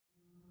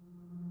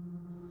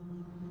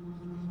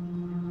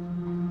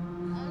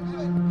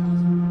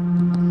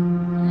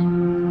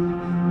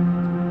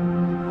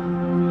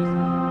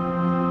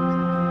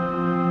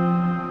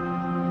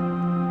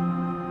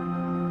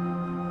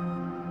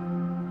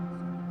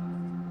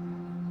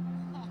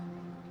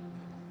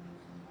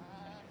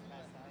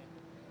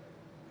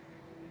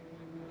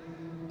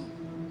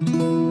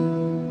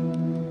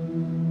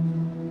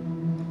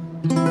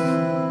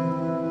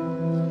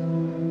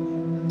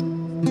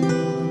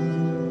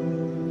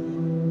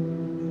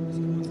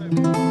So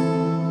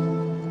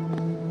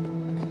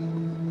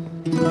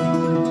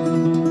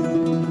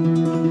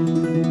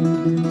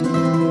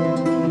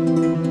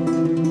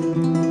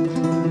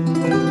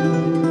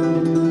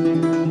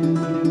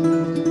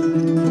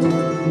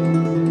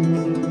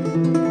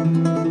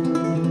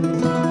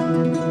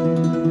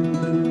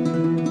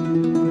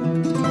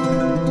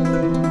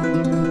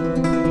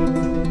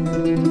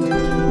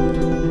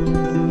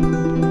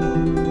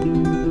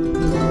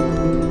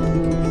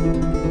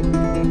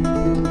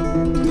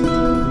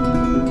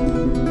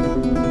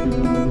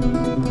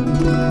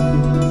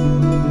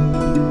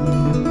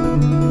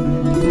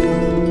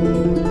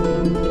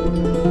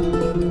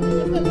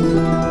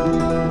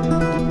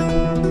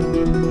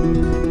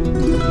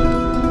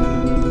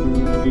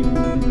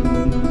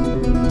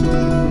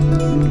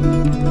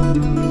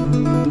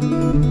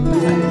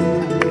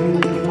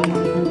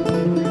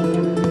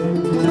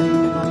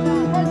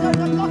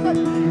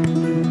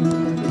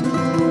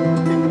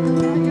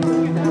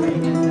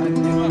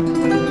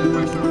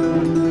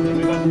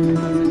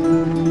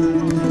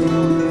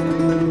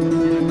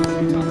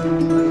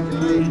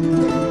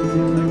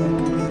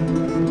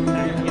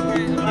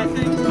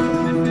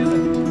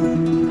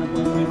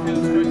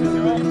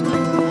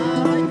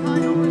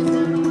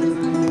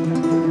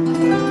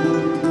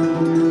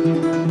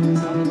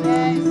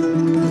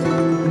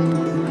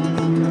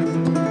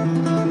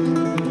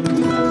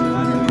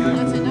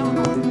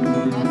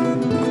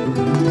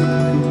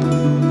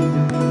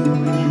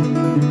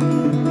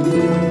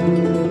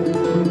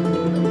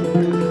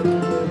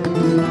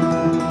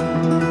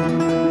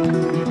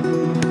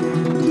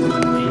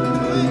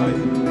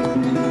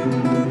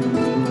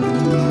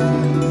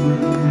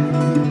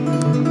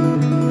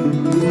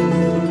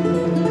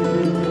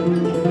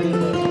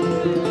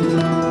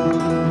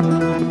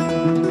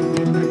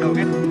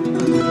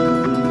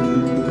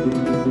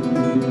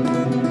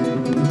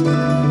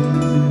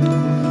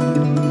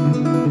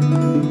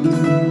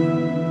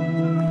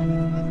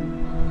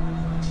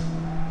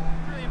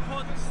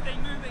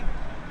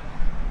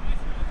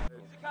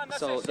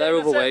they're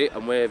overweight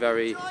and we're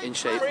very in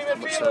shape,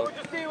 much so.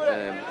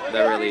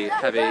 They're really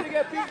heavy,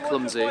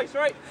 clumsy.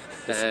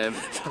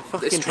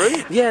 It's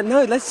true. Yeah,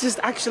 no, let's just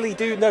actually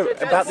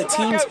about the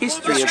team's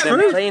history of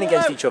them playing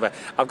against each other.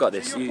 I've got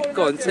this. You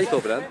go on, take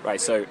over then. Right,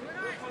 so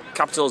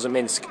Capitals and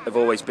Minsk have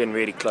always been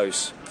really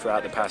close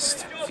throughout the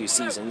past few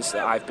seasons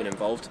that I've been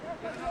involved.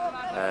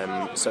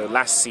 So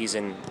last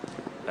season,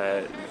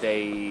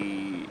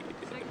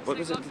 what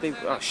was it?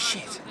 Oh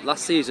shit!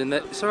 Last season,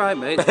 it's alright,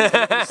 mate. You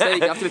have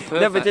to be perfect.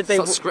 No, but did they?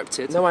 It's not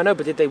scripted. No, I know,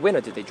 but did they win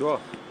or did they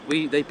draw?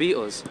 They beat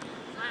us.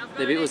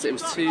 They beat us. It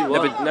was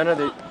 2-1.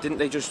 No, didn't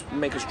they just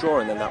make us draw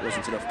and then that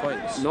wasn't enough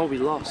points? No, we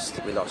lost.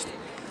 We lost.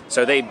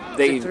 So they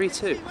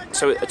 3-2.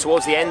 So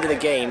towards the end of the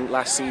game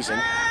last season,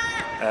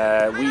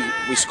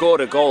 we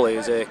scored a goal. It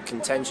was a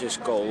contentious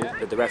goal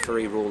that the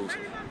referee ruled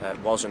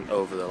wasn't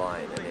over the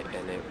line,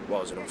 and it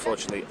was, and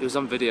unfortunately it was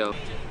on video.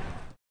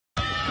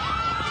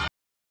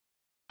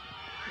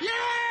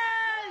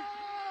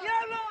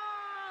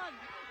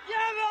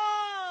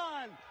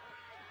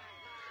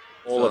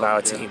 All of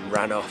our team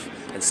ran off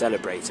and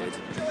celebrated,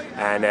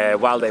 and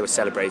while they were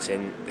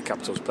celebrating, the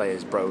Capitals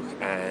players broke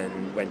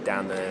and went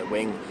down the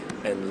wing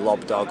and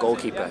lobbed our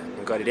goalkeeper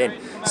and got it in.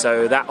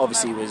 So that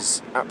obviously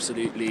was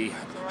absolutely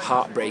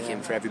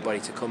heartbreaking for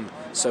everybody to come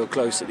so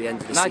close at the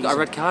end of the season. And I got a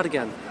red card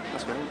again.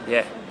 That's great.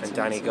 Yeah, and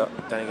Danny got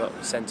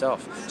sent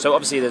off. So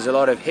obviously there's a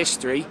lot of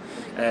history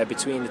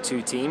between the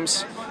two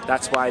teams.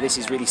 That's why this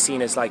is really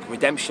seen as like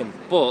redemption.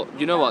 But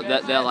you know what?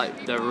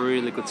 They're a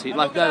really good team.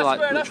 Like they're like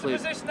literally,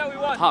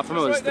 apart from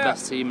us, the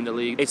best team in the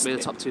league. It's the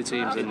top two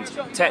teams. And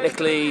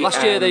technically,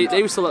 last year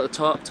they were still at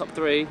the top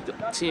three.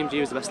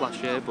 TMG was the best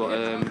last year, but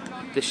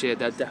this year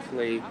they're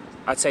definitely.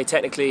 I'd say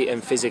technically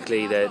and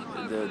physically they're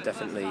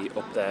definitely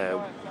up there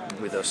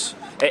with us.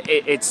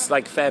 It's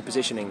like fair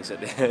positionings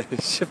at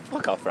the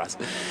fuck off, Raz.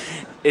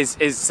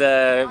 Is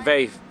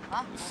very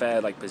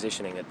fair like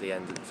positioning at the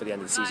end for the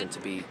end of the season to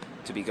be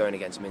going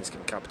against Minsk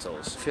and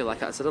Capitals. I feel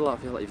like I said a lot.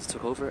 I feel like you just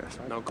took over it.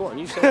 No, go on,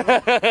 you say. You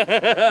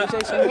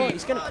say some more.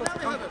 He's gonna put.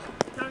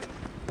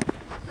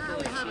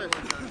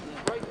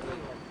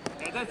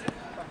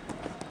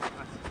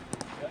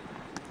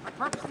 I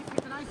purposely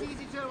keep a nice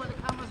easy chill when the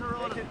cameras are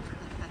rolling.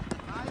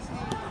 Nice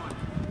easy one.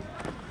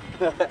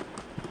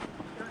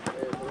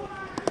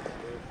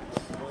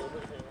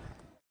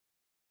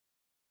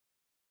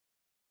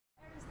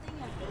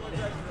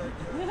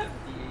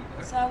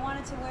 So I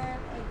wanted to wear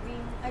a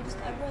green. I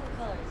wore the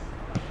colors.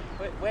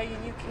 Wear your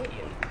new kit.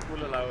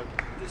 We'll allow it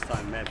this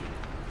time, maybe.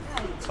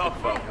 Yeah, Talk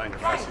about kind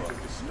of guys, you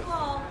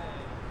all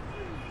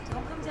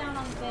don't come down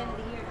on the fan of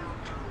the year now.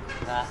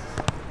 Relax.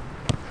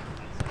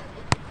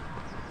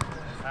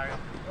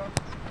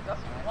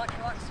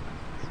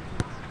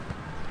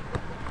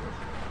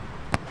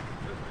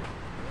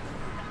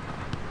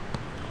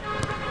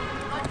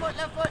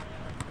 Left foot.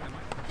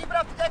 Keep it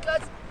off the deck,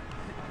 lads.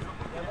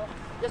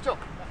 Yes, Joe.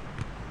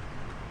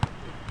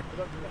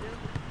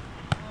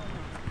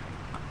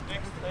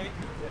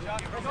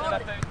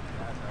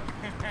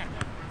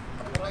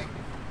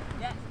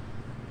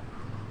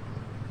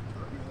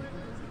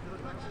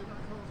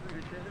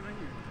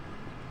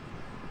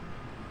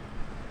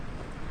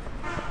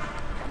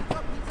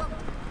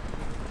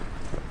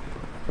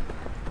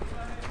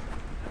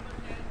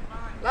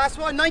 Last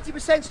one,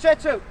 90%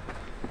 straight through.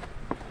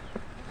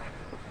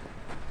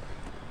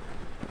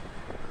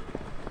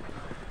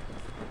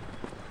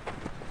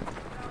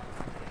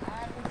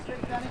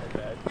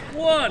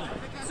 One,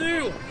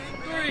 two,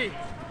 three,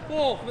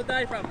 four for the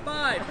diaphragm.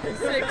 5,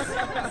 6,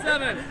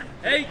 7,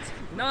 8,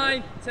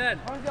 9, 10.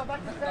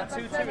 That's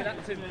 2, 2,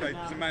 that's 2.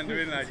 It's a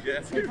Mandarin lad,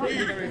 yes. 1, 2,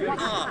 3, 4,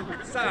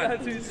 5, 6,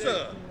 7, 8,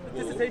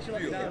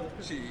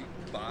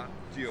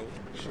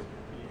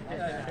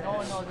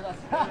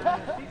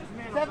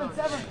 7,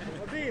 7. 1, 2,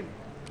 3,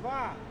 4,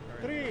 5.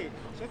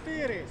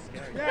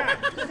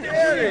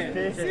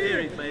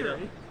 Series later.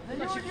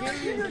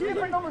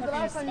 Different numbers the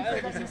last time you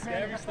said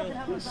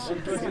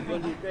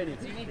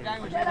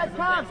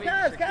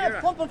that. Calves,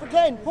 pumping for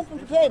 10, pumping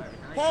for 10.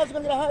 Calves are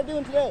going to get a hard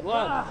doing today.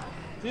 1,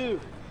 2,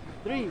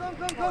 3, Come.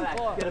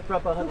 Get a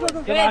proper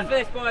 100. Get in for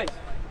this, boys.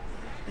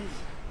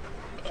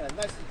 Yeah,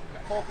 nice,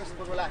 focused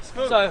but relaxed.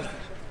 So,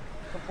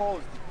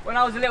 Composed. when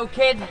I was a little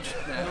kid,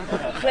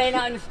 playing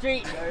out in the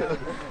street,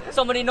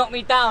 somebody knocked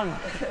me down.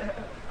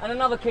 And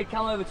another kid came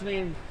over to me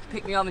and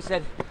picked me up and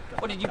said,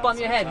 "What, did you bump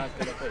your head?"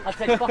 I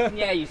said, "Fucking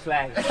yeah, you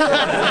slag." He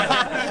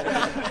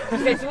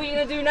said, "So what are you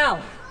going to do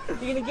now? You're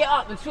going to get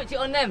up and switch it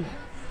on them?"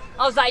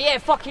 I was like, "Yeah,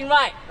 fucking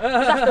right.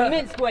 That's the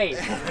Minsk way.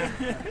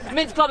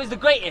 Minsk club is the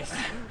greatest."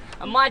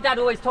 And my dad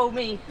always told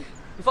me,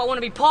 if I want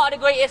to be part of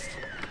the greatest,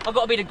 I've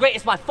got to be the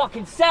greatest my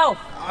fucking self.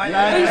 What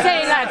are you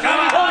saying, lads?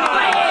 We've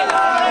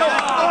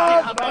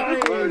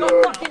got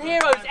fucking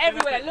heroes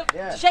everywhere. Look,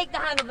 shake the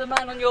hand of the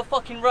man on your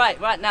fucking right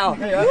now.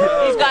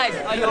 These guys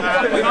are your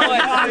fucking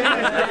boys.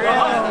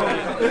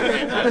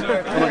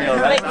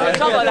 Make the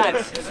cover,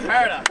 lads.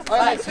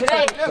 Alright,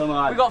 today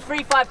we've got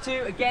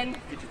 3-5-2 again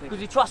because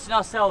we trust in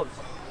ourselves.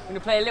 We're going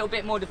to play a little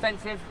bit more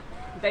defensive.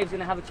 Dave's going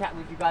to have a chat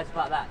with you guys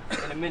about that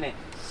in a minute.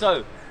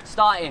 So,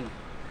 starting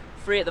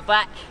 3 at the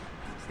back,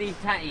 Steve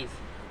Tatties,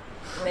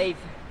 Dave,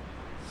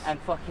 and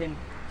fucking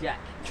Jack,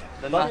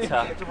 the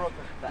nutter,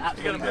 the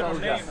absolute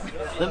soldier.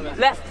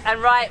 Left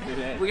and right,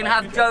 we're going to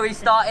have Joey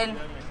starting.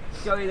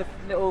 Joey, the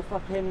little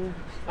fucking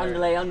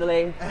underlay,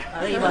 arriba.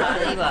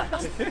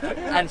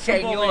 And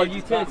Shane, your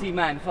utility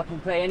man,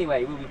 fucking play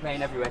anyway. We'll be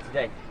playing everywhere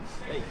today.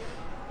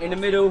 In the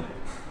middle,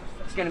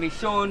 it's going to be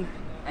Sean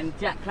and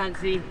Jack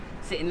Clancy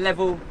sitting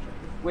level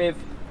with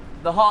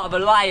the heart of a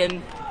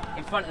lion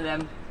in front of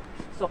them,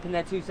 stopping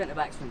their 2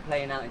 centre-backs from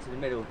playing out into the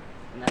middle.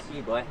 And that's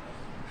you, boy.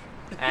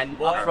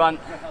 And up front,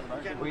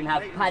 we're going to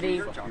have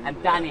Paddy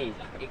and Danny,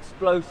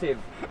 explosive.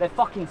 They're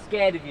fucking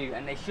scared of you,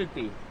 and they should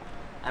be.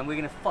 And we're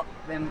going to fuck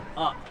them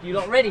up. You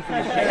lot ready for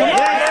this shit?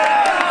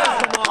 Yeah!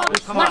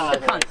 Smash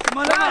the cunts. Come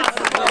on, lads.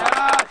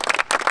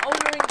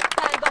 Older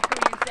stand up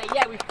and say,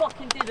 yeah, we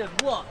fucking did it.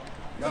 What?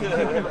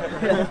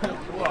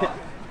 What?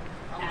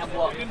 And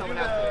what?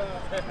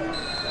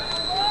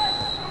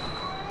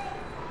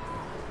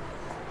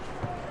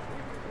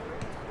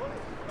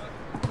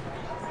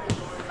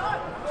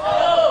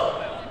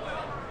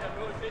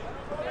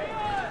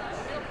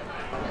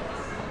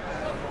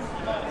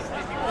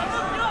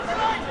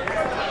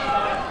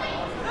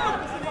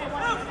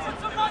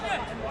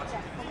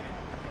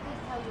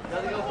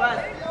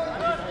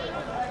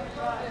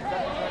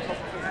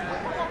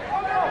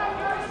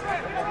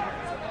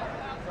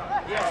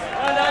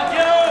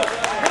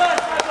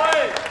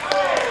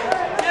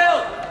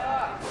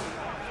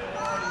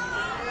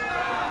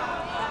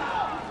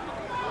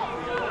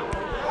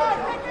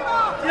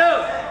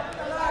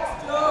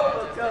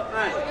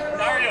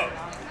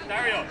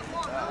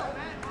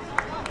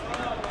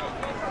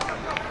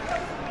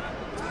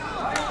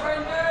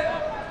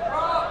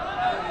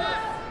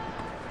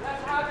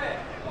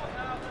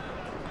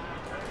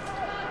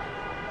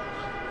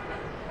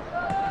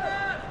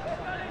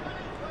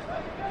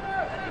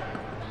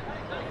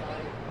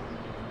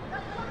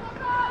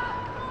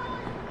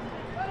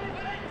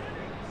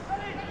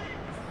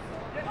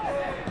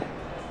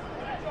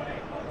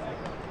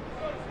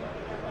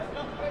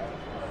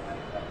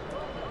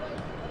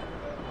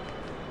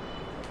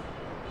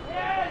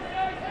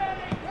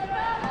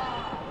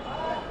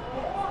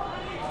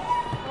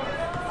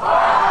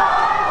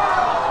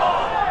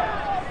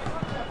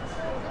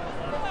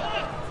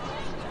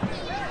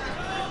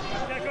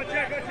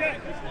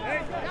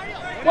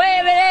 Wait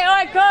a minute,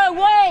 alright, go,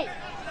 wait!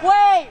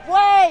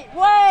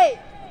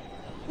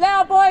 Let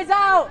our boys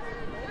out!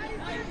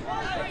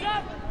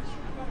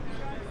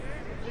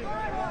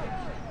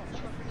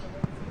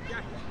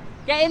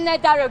 Get in there,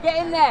 Dario, get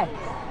in there!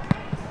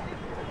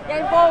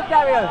 Get involved,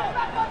 Dario!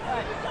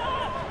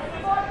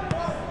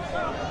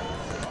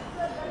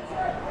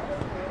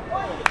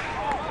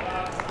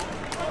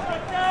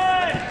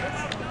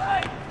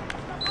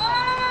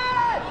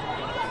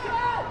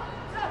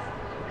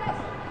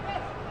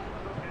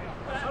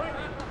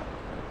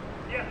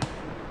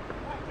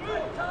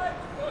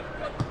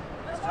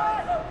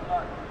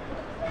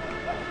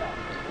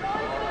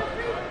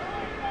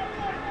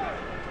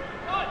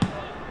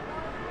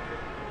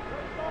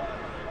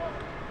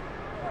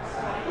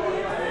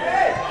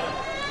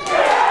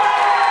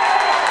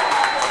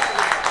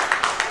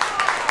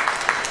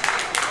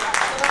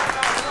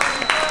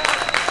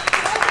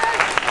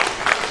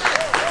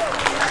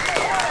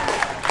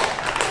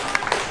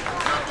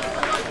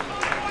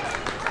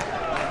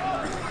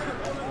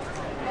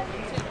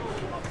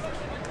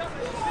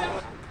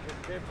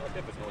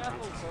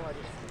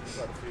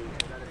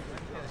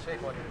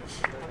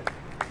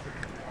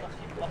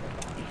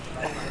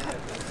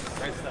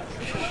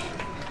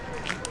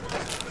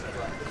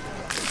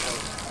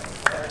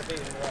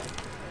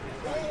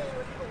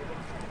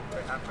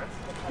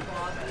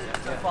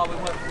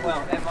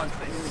 Everyone's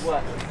putting in the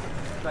work.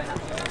 It's going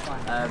absolutely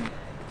fine.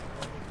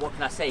 What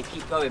can I say?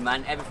 Keep going,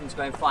 man. Everything's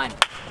going fine.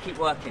 Keep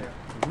working.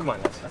 Come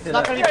on, lads. It's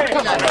not going to be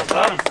pretty, lads.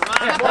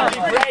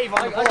 Brave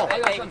on the ball.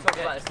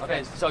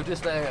 Okay, so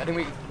just I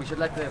think we should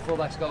let the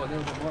fullbacks go a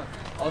little bit more.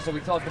 Also, we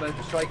talked about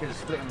the strikers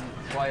splitting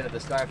wide at the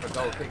start for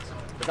goal kicks,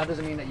 but that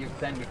doesn't mean that you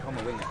then become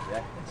a winger.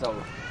 Yeah. So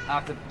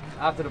after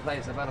the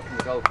players develop from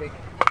the goal kick,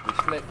 we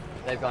split.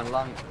 They've gone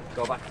long.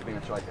 Go back to being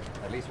a striker.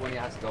 At least one of you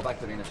has to go back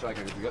to being a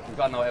striker. Because we've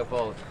got no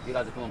outball. You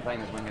lads are coming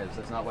playing as wingers.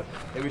 That's not what.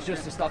 It was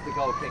just to stop the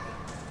goal kick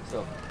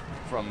stuff.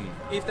 From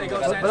if they go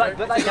centre.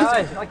 But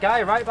that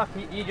guy right back,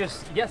 he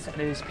just gets it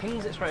and he just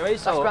pings it straight away.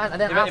 So that's grand. And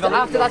then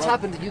after that's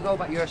happened, you go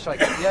back. You're a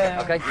striker.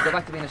 Yeah. Okay. You go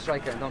back to being a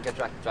striker and don't get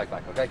dragged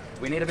back. Okay.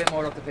 We need a bit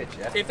more up the pitch.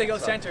 Yeah. If they go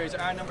centre, is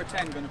our number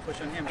 10 going to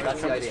push on him?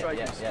 That's the idea.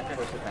 Yeah.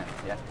 Push the 10.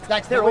 Yeah.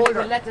 Lads, they're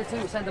older. Let the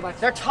two centre backs.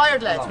 They're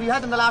tired, lads. We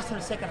had them the last time in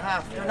the second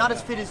half. They're not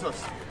as fit as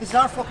us. This is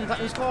our fucking time.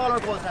 We score all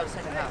our goals now in the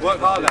second half. Work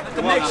hard, lads.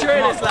 Make sure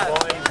it is, lads.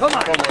 Come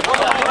on.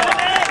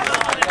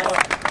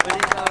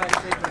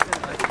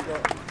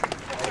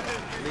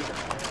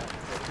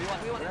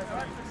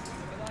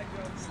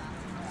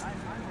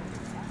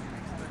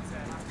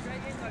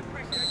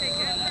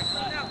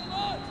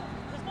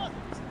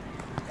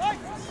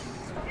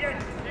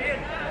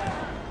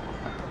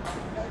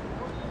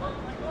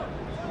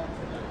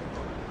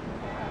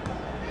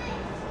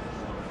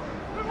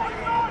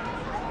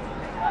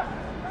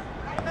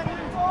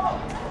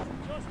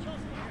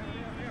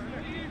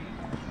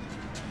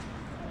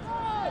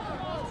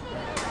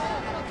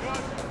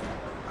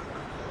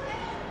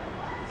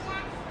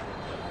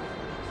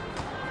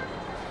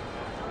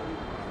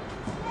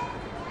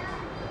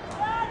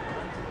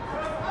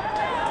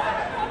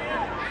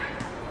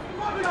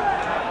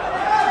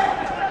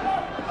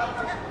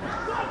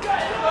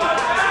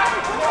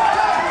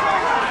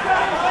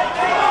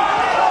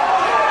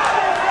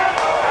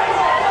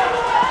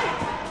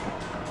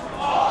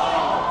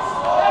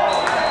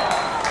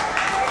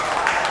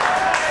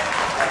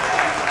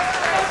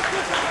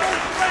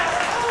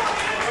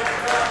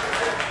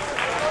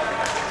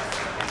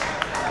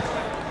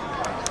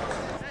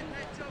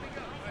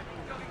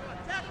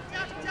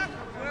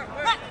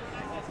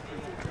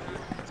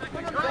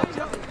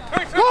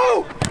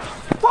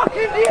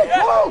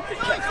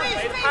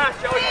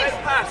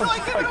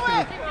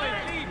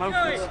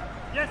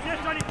 Yes,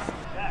 Johnny.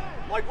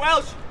 Mike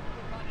Welsh.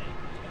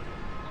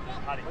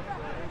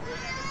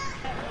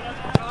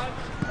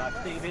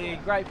 Stevie,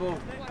 great ball.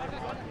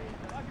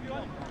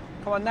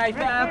 Come on, Nate,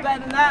 better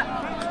than that.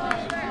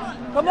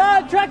 Come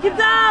on, track him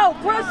down!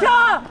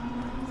 Pressure!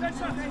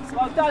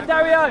 Well done,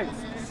 Dario.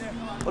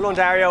 Well done,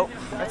 Dario.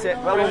 That's it.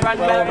 Well done,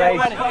 Hey,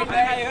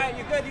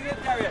 you're good,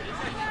 Dario.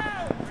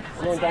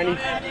 Well done, Danny.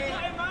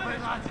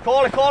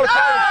 Call it. No.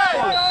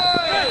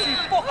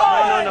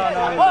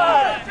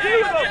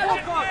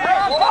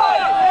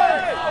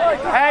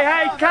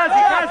 Hey,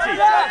 Kazi.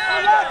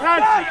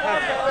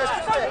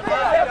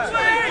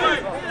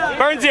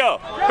 Burns you.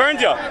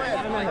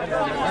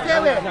 Stay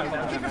away.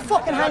 Keep your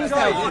fucking hands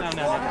down.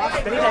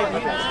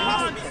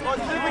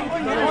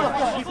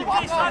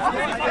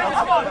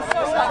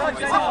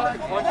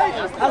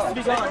 Has to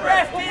be gone.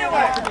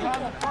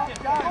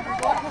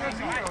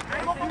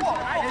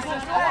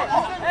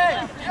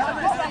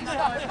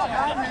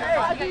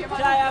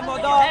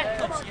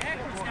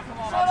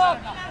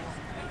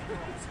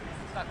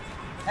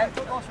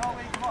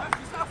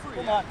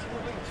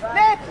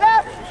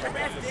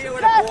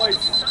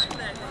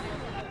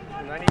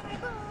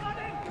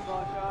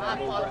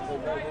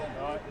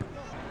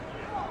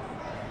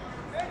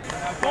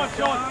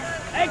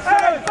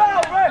 Excellent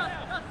foul, ref!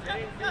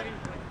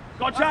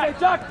 Gotcha!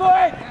 Jack for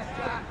it!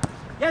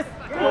 Yes!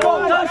 Put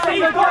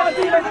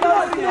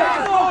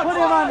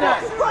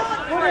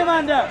him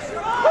under!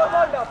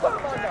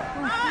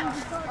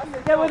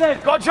 Get with him!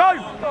 Go, Joe!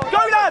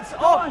 Go, lads!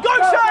 Oh, go,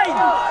 Shane!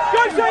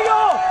 Go, Shane!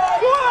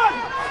 Go on!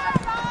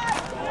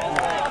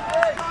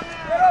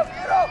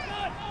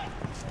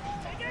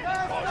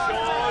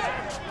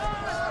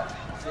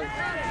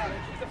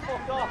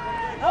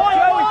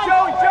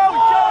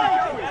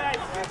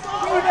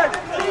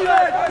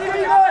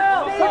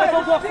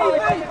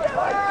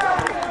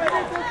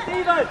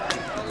 Steven!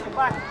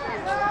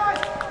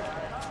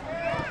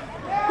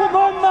 Come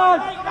on, man!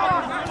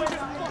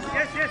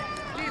 Yes.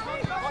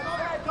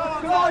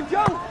 Come on,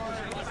 Joe!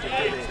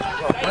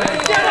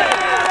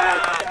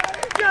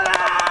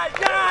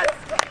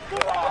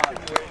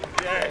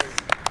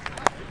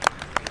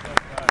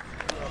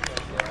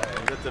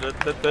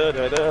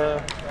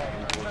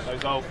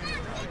 Goes off.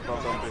 Well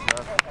done, big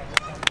man.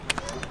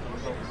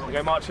 We go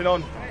marching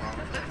on.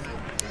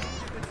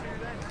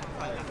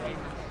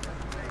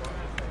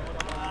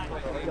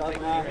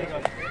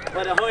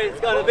 What a hole it's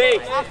gonna be!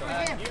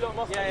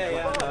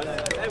 Yeah.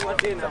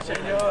 Everyone's in now.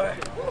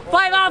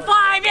 5 on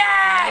 5,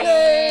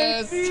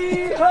 yes!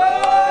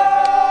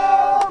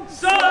 Home!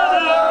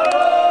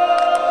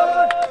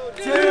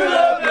 To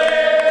the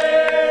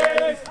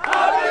place I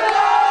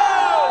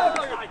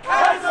belong.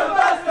 As a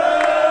master,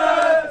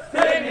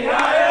 take me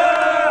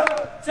higher,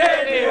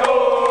 take me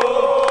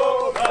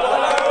home.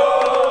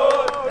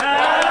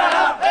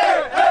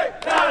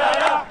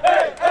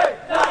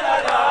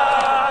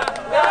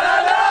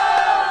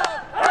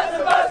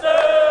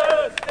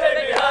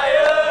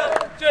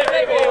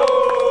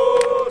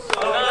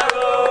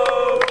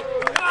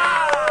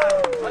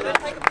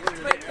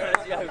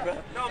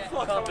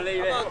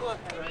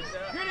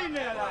 in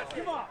there, lad.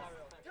 Come on.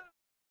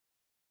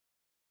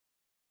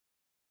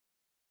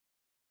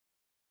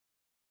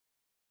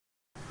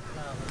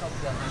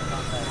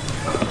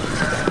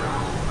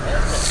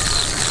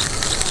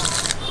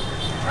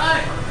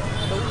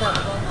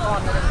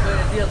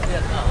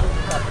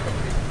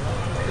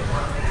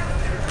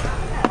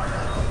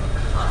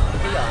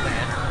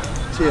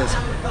 Cheers.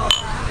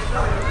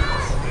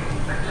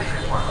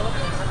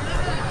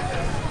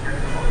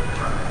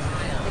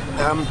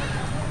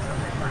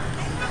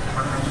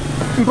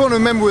 Important to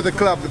remember with the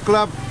club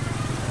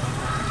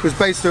was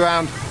based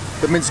around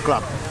the Minsk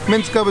club.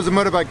 Minsk club was a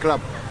motorbike club,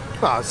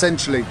 well,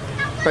 essentially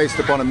based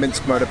upon a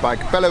Minsk motorbike.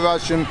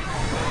 Belarusian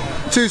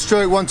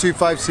 2-stroke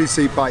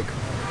 125cc bike,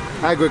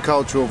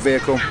 agricultural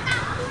vehicle,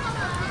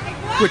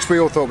 which we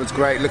all thought was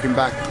great. Looking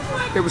back,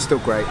 it was still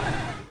great.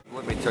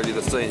 Let me tell you,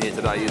 the scene here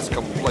today is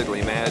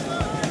completely mad.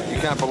 You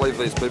can't believe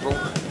these people.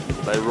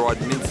 They ride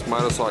Minsk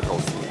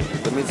motorcycles.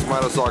 The Minsk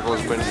motorcycle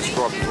has been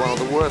described as one of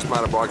the worst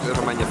motorbikes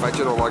ever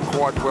manufactured, although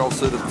quite well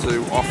suited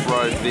to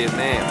off-road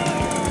Vietnam.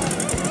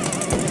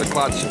 The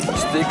clutch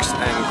sticks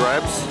and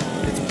grabs.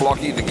 It's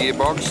blocky, the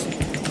gearbox.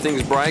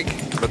 Things break,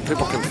 but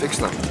people can fix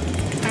them.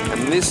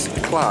 And this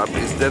club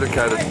is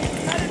dedicated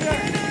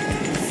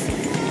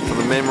to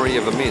the memory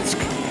of the Minsk.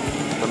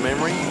 The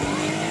memory,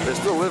 they're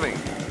still living.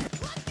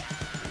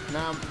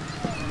 Now,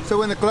 so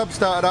when the club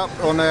started up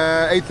on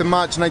 8th of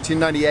March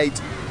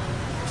 1998,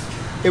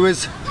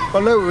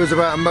 although it was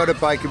about a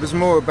motorbike, it was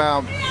more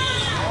about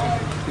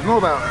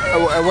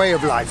a way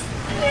of life.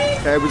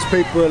 It was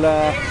people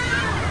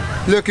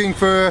looking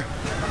for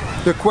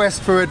the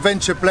quest for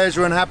adventure,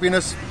 pleasure and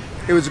happiness.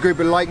 It was a group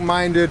of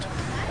like-minded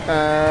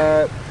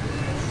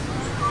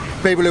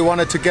people who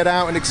wanted to get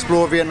out and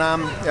explore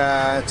Vietnam,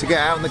 to get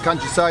out in the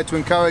countryside, to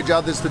encourage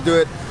others to do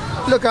it,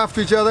 look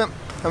after each other.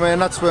 I mean,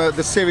 that's where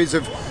the series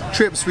of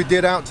trips we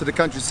did out to the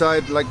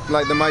countryside, like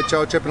the Mai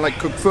Chau trip and like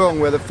Cuc Phuong,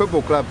 where the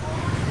football club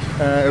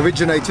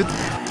originated.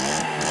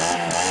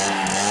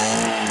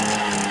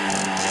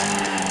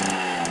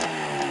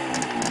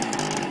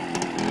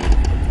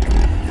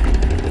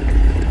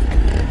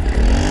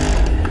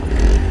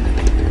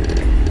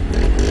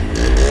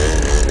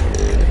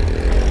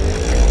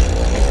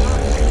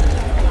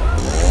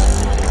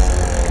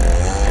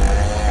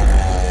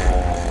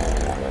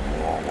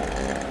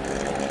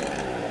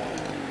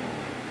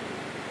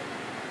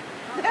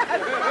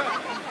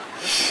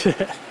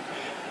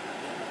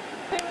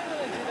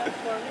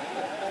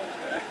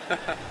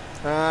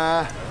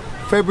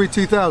 February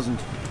 2000.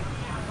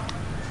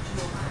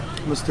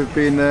 Must have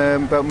been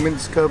about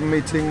Minsk Club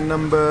meeting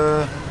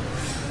number.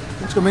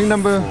 Minsk Club meeting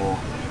number. Well,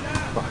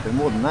 a bit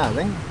more than that, I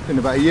think. Been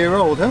about a year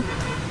old, huh?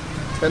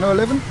 10 or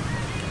 11.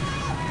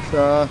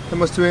 So there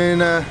must have been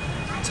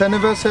 10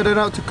 of us headed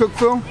out to Cuc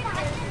Phuong.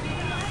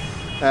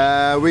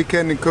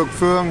 Weekend in Cuc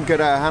Phuong,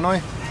 get out of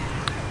Hanoi,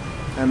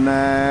 and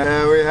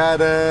we had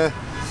a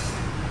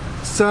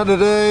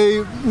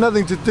Saturday,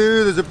 nothing to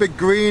do. There's a big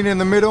green in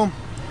the middle,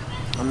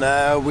 and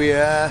there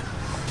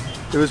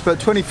was about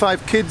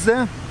 25 kids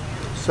there.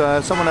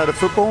 So someone had a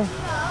football,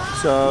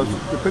 so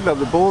we picked up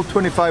the ball,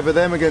 25 of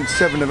them against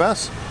 7 of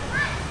us.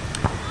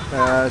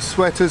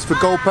 Sweaters for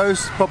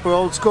goalposts, proper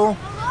old school.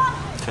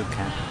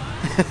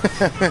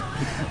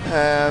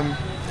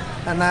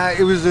 And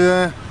it was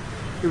a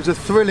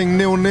thrilling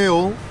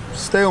 0-0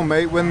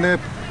 stalemate when the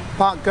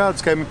park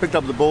guards came and picked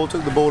up the ball,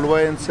 took the ball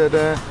away, and said,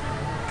 and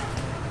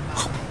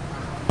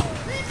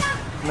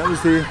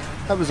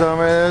that was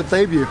our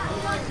debut.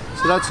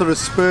 So that sort of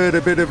spurred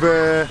a bit of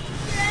a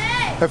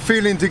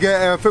feeling to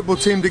get our football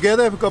team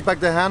together. We got back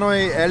to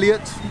Hanoi.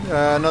 Elliot,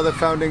 another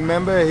founding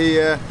member,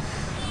 he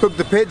booked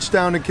the pitch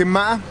down in Kim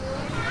Mata.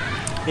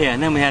 Yeah,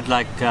 and then we had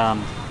like a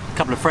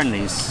couple of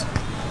friendlies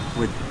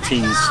with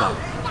teams, like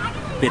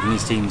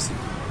Vietnamese teams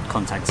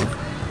contacted.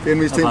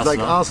 Vietnamese teams like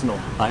Arsenal?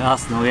 Like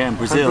Arsenal, yeah, and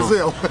Brazil. And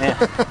Brazil. Yeah.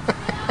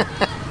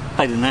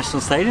 Played the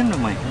National Stadium,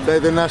 didn't we?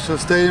 Played the National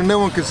Stadium. No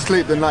one could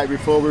sleep the night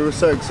before. We were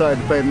so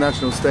excited to play the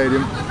National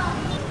Stadium.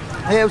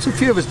 Yeah, it was a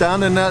few of us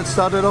down, and that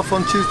started off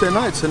on Tuesday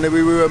nights, and then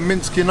we were a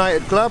Minsk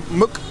United club,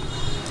 MUK,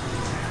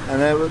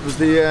 and it was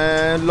the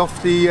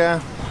lofty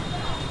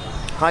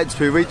heights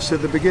we reached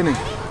at the beginning.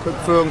 Cuc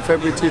Phuong,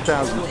 February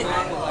 2000.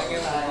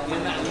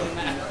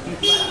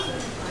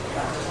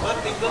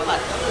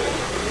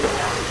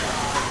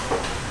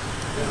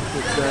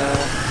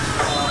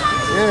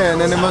 Yeah,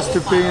 and then it must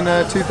have been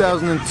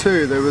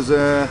 2002. There was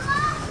a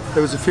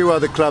few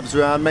other clubs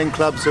around. Main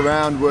clubs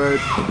around were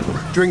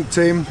Drink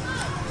Team,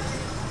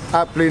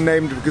 aptly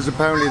named because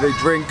apparently they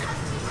drink.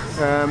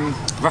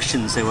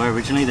 Russians they were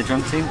originally, the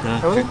Drunk Team,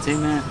 Drink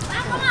Team. Yeah.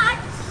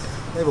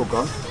 They've all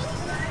gone.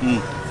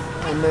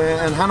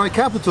 And Hanoi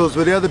Capitals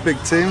were the other big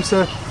team.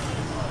 So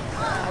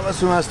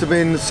that must have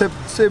been.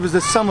 It was the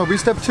summer. We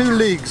used to have two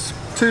leagues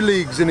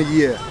in a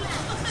year.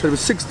 So there were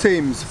 6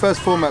 teams. The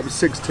first format was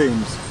 6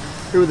 teams.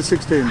 Who were the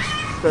 6 teams?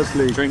 First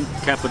league. Drink,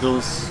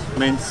 Capitals,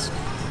 Minsk,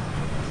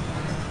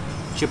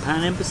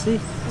 Japan Embassy.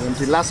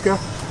 Laska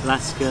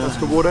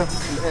Water.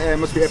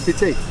 Must be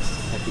FPT.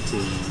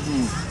 FPT.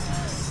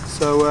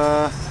 So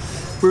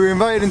We were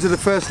invited into the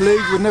first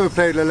league. We'd never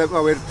played 11,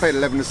 well, we'd played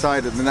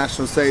 11-a-side at the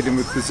National Stadium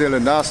with Brazil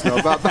and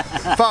Arsenal, but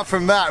apart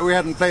from that, we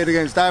hadn't played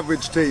against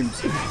average teams.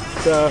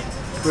 So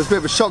it was a bit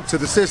of a shock to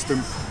the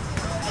system.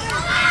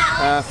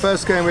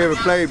 First game we ever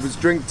played was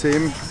Drink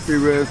Team. We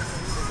were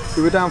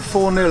down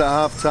 4-0 at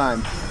half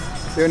time.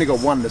 We only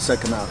got one the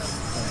second half.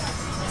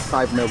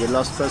 5-0 we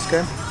lost first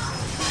game.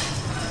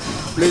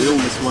 We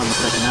almost won the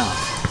second half.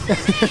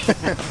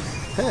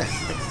 Yeah.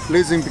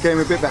 Losing became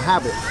a bit of a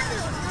habit.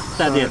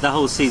 Yeah, the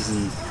whole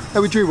season.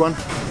 Oh, we drew one.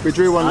 We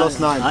drew one, lost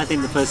 9. I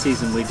think the first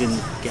season we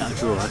didn't get a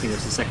draw. I think it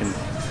was the second,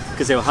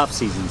 because they were half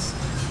seasons.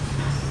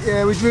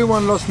 Yeah, we drew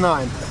 1, lost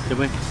 9. Did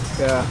we?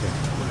 Yeah.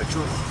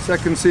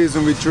 Second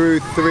season we drew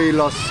 3,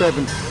 lost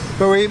 7.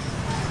 But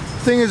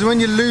thing is, when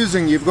you're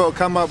losing, you've got to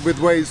come up with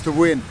ways to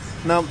win.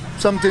 Now,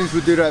 some teams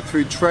would do that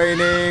through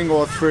training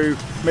or through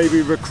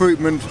maybe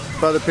recruitment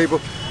by other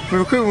people. I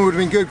mean, recruitment would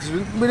have been good because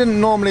we didn't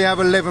normally have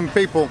 11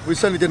 people. We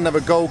certainly didn't have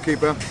a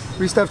goalkeeper.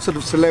 We used to have sort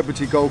of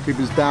celebrity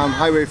goalkeepers down.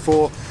 Highway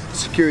 4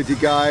 security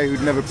guy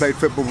who'd never played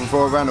football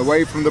before ran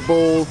away from the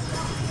ball.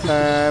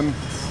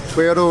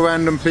 We had all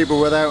random people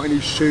without any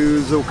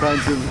shoes, all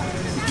kinds of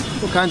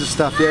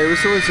stuff. Yeah, it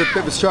was always a bit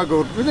of a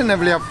struggle. We didn't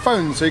really have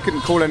phones, so you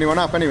couldn't call anyone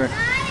up anyway.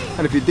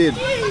 And if you did,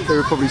 they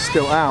were probably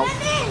still out.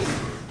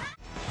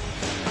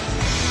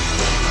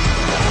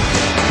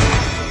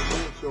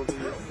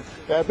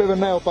 Yeah, a bit of a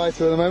nail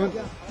biter at the moment.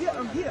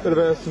 Bit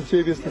of some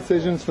dubious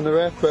decisions from the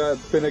ref, but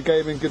it's been a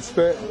game in good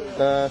spirit.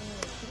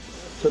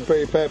 Some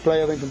pretty fair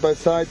play, I think, from both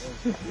sides.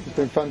 It's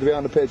been fun to be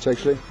on the pitch,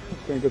 actually.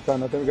 It's been good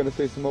fun. I think we're going to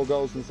see some more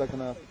goals in the second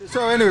half.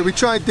 So anyway, we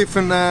tried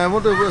different,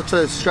 what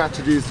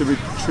strategies did we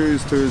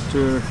choose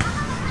to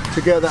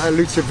get that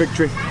elusive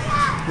victory?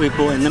 We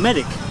brought in the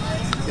medic.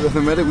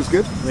 The medic was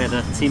good? We had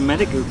a team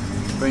medic who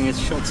bring us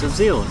shots of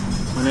zeal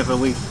whenever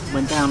we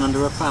went down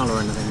under a foul or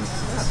anything.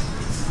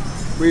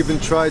 We even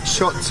tried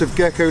shots of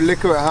gecko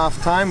liquor at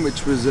half time,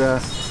 which was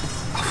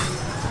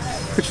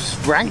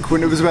rank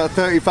when it was about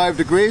 35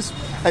 degrees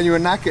and you were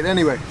knackered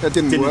anyway. That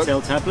didn't work. Didn't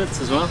tell tablets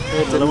as well.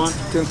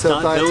 Didn't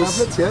tell diet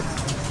tablets, yep.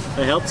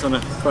 They helped on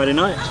a Friday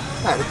night.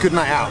 Yeah, a good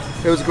night out.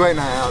 It was a great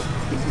night out.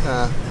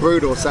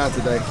 Brutal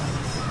Saturday.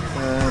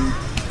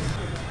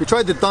 We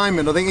tried the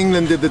diamond. I think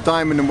England did the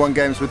diamond in one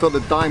game, so we thought the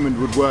diamond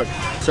would work.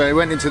 So we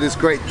went into this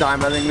great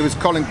diamond. I think it was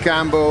Colin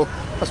Campbell.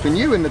 Must have been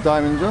you in the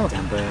diamond as well.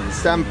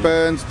 Dan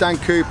Burns, Dan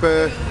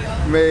Cooper,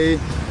 me.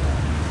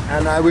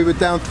 And we were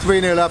down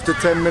 3-0 after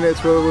 10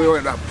 minutes where we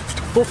went up.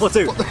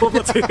 4-4-2.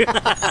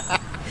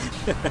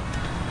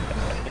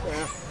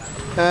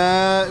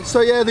 4-4-2.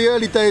 So yeah, the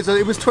early days,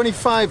 it was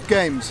 25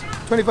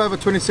 or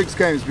 26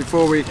 games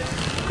before we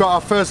got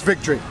our first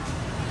victory.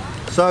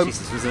 So,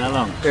 Jesus, was it that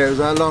long? Yeah, it was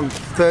that long.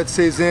 Third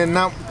season.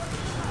 Now,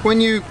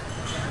 when you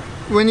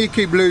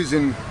keep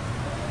losing,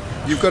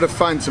 you've got to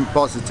find some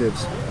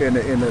positives in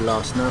the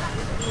last. Now,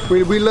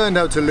 we learned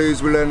how to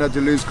lose. We learned how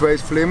to lose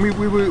gracefully, and we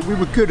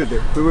were good at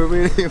it. We were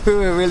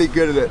really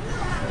good at it.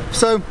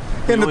 So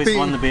we always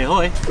won the beer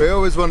hoy. We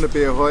always won the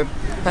beer hoy.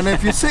 And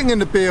if you're sitting in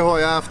the beer hoy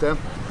after,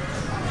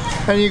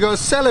 and you got to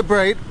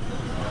celebrate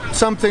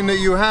something that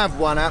you have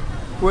won at,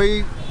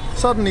 we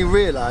suddenly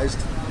realised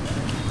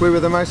we were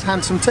the most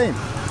handsome team.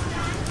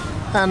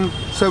 And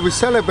so we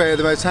celebrated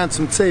the most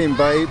handsome team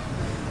by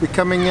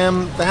becoming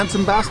the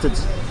handsome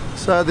bastards.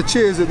 So the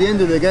cheers at the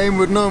end of the game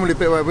would normally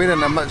be, well, we don't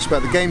know much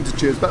about the game to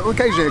cheers, but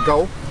occasionally a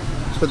goal.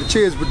 So the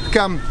cheers would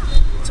come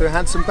to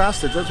handsome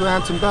bastards. That's where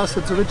handsome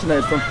bastards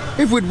originated from.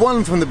 If we'd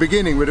won from the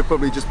beginning, we'd have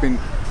probably just been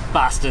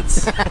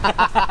bastards.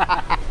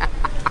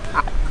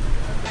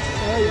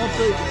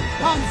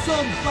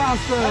 Handsome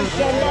bastards!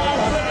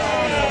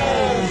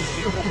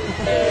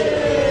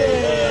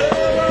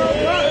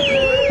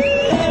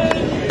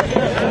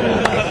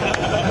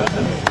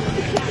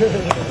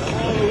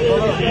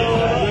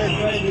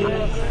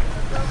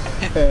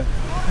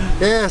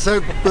 Yeah,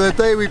 so the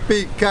day we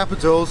beat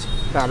Capitals,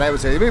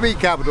 we beat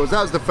Capitals,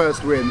 that was the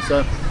first win,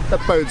 so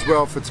that bodes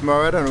well for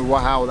tomorrow. I don't know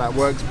how that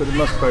works, but it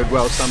must bode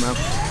well somehow.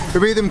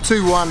 We beat them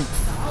 2-1,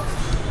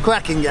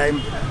 cracking game.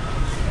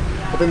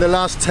 I think the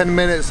last 10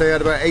 minutes they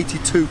had about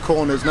 82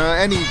 corners. Now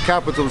any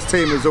Capitals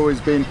team has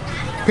always been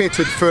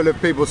pitted full of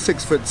people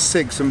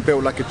 6'6" and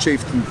built like a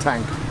chieftain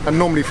tank, and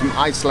normally from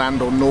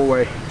Iceland or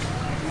Norway.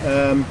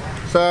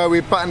 So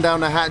we buttoned down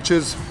the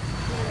hatches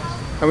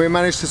and we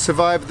managed to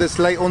survive this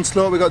late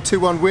onslaught. We got a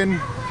 2-1 win,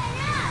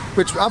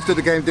 which after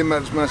the game didn't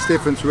make much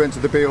difference. We went to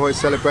the beer hoy,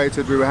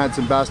 celebrated, we were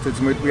handsome bastards,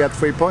 and we had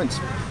 3 points.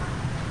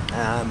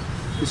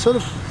 We sort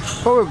of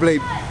probably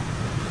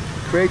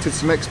created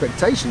some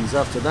expectations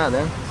after that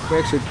then. We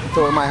actually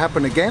thought it might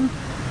happen again.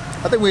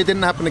 I think it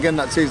didn't happen again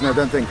that season, I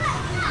don't think.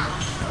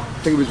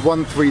 I think it was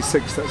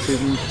 1-3-6 that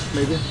season,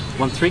 maybe.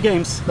 Won 3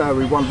 games? No,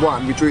 we won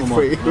 1, we drew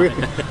 3.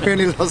 We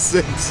only lost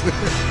 6.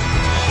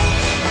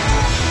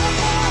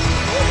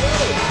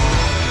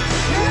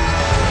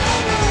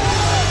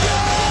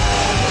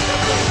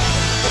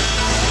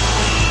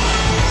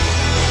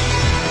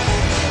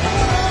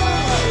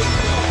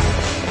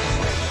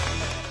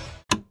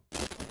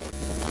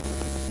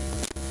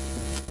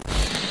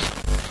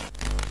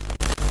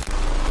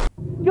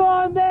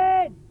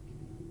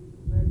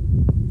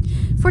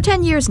 For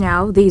 10 years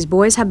now, these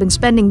boys have been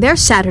spending their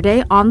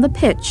Saturday on the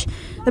pitch.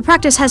 The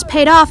practice has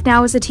paid off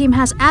now as the team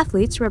has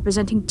athletes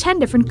representing 10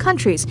 different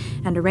countries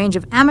and a range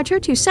of amateur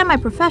to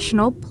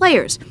semi-professional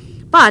players.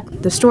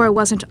 But the story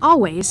wasn't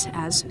always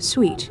as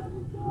sweet.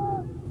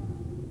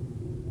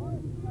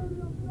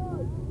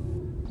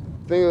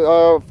 I think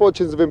our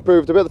fortunes have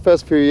improved a bit. The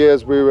first few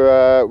years we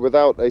were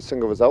without a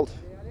single result,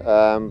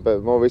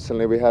 but more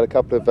recently we had a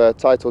couple of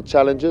title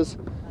challenges.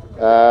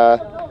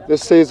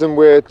 This season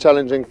we're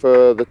challenging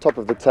for the top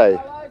of the Tay.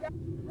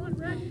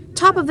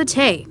 Top of the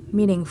Tay,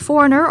 meaning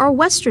foreigner or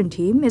Western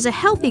team, is a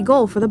healthy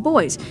goal for the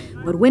boys,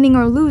 but winning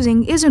or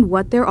losing isn't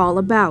what they're all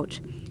about.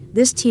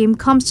 This team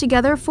comes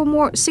together for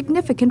more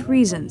significant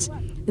reasons.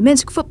 The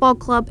Minsk Football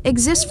Club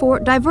exists for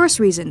diverse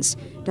reasons,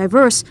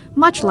 diverse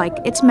much like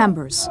its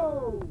members.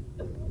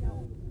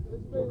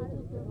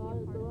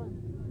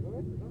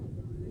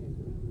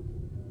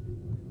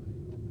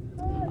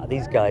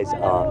 These guys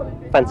are a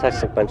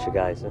fantastic bunch of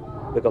guys.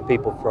 We've got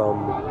people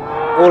from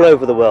all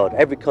over the world,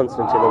 every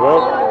continent in the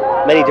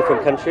world, many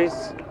different countries,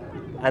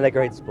 and they're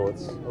great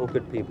sports, all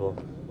good people.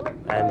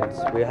 And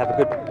we have a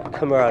good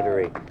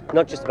camaraderie,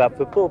 not just about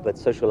football, but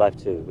social life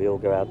too. We all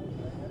go out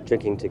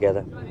drinking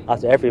together.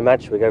 After every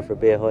match, we go for a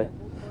beer hoy.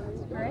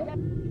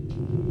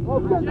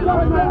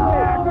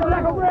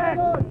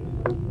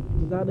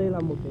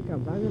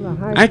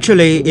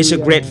 Actually, it's a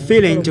great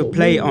feeling to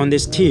play on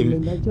this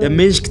team. The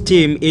Minsk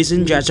team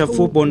isn't just a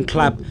football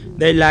club,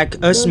 they're like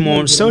a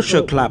small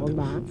social club.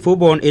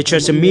 Football is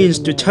just a means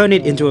to turn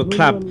it into a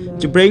club,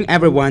 to bring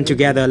everyone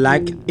together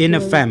like in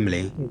a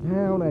family.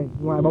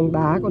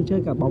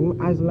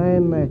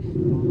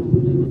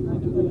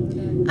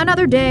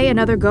 Another day,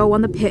 another go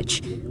on the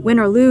pitch. Win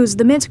or lose,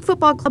 the Minsk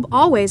Football Club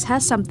always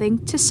has something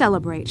to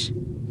celebrate.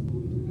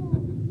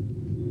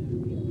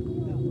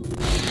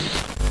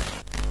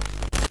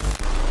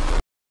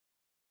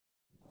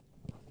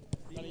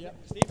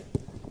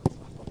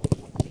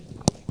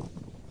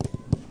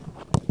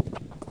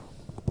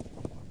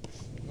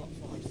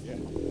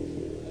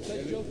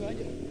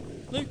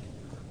 Luke.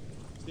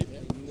 Steve.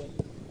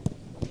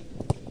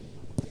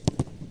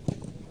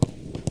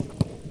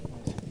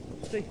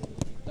 Steve.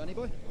 Danny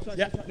boy.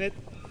 Yeah, Ned.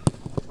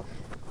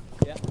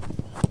 Yeah.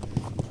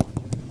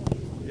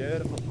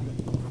 Beautiful.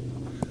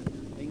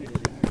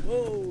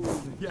 Whoa.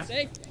 Yeah.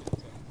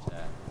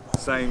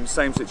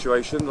 Same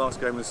situation, last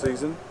game of the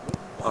season,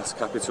 us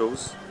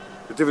Capitals.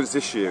 The difference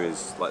this year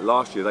is, like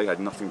last year they had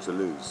nothing to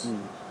lose.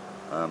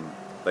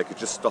 They could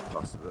just stop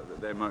us.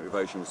 Their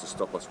motivation was to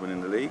stop us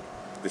winning the league.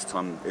 This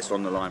time it's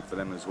on the line for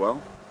them as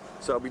well.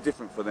 So it'll be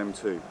different for them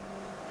too.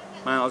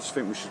 Man, I just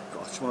think I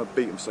just want to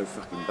beat them so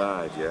fucking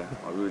bad, yeah?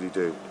 I really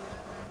do.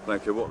 I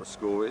don't care what the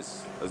score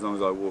is, as long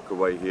as I walk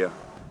away here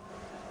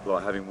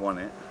like having won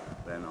it,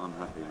 then I'm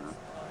happy, man.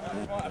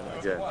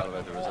 Again.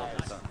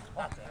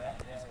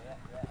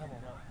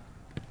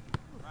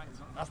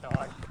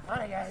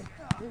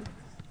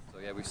 So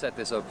yeah, we've set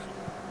this up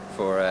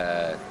for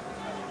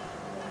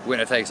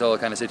winner takes all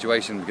kind of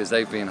situation because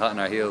they've been hot on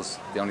our heels.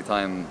 The only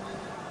time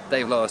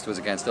they've lost was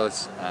against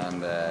us,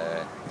 and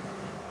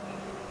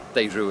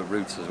they drew at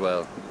Roots as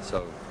well.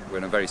 So we're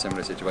in a very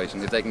similar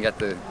situation. If they can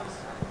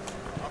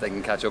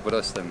catch up with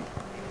us, then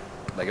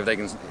like if they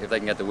can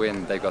get the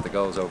win, they've got the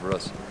goals over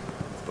us.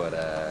 But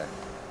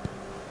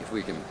if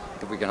we can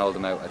hold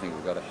them out, I think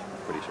we've got it.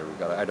 Pretty sure we've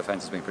got it. Our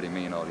defence has been pretty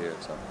mean all year,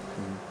 so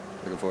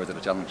looking forward to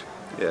the challenge.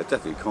 Yeah,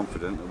 definitely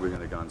confident that we're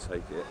going to go and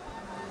take it.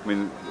 I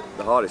mean,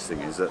 the hardest thing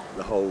is that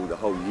the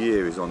whole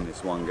year is on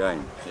this one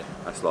game. Yeah.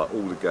 That's like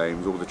all the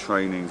games, all the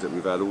trainings that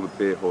we've had, all the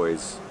beer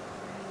hoys,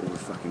 all the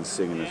fucking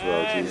singing as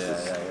well.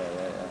 Jesus,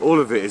 yeah.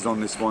 All of it is on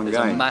this one game.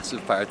 There's a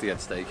massive party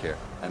at stake here,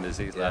 and there's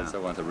these lads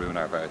that want to ruin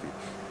our party.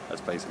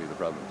 That's basically the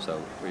problem.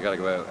 So we got to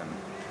go out and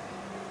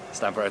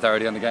stamp our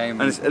authority on the game.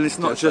 And it's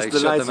not just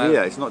the lads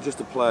here. It's not just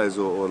the players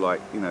or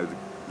like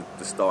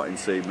the starting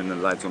team and the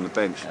lads on the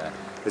bench. Yeah.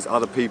 There's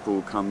other people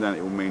who come down,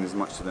 it will mean as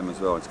much to them as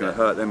well. It's going to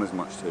hurt them as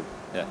much too.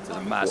 Yeah, there's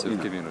a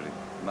massive community.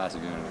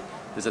 Massive community.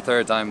 This is the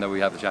third time that we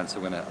have the chance to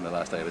win it on the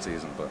last day of the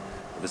season, but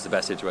this is the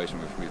best situation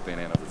we've been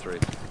in of the three.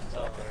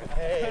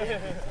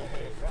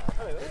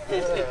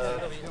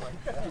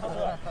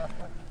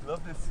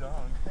 Love this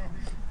song.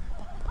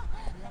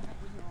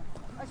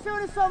 As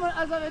soon as someone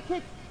has a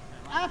kick,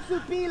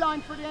 absolute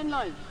beeline for the end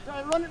line.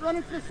 Run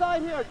it to the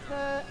side here, to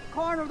the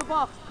corner of the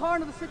box,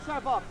 corner of the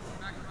 6-yard box.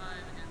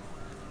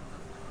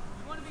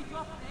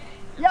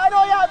 Yeah, I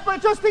know, yeah,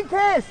 but just in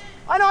case.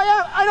 I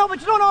know, but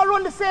you don't all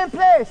run the same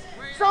place.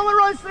 Someone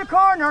runs to the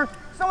corner,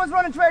 someone's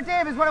running to where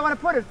Dave is where I want to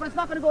put it, but it's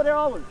not going to go there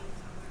always.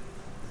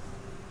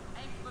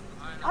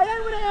 I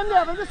am with him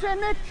there, but I'm just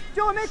saying,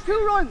 Joe, make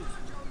 2 runs.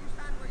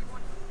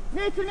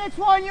 Nathan makes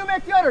 1, you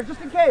make the other,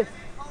 just in case.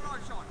 Hold on,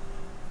 Sean.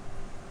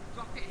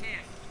 Drop it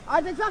here.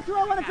 That's exactly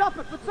where I want to drop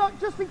it, but so,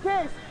 just in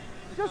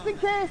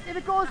case, if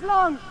it goes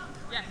long.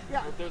 Yes.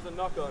 Yeah. If there's a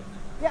knock on.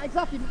 Yeah,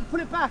 exactly.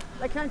 Put it back,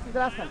 like Clancy the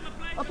last time.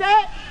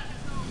 Okay?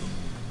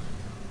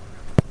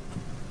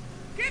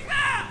 Keep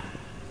up!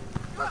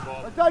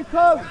 Well done,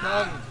 Cole.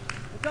 Well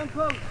done,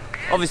 Cole.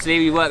 obviously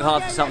we work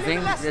hard for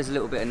something. There's a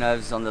little bit of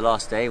nerves on the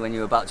last day when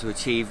you're about to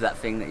achieve that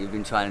thing that you've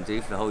been trying to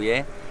do for the whole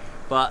year.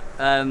 But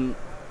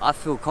I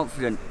feel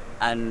confident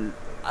and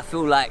I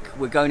feel like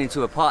we're going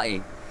into a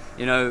party.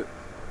 You know,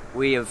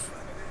 we have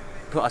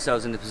put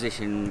ourselves in a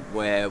position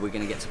where we're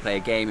going to get to play a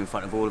game in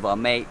front of all of our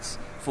mates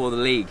for the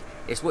league.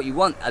 It's what you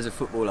want as a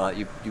footballer.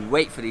 You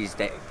wait for these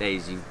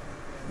days, you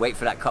wait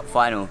for that cup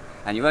final,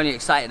 and you're only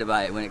excited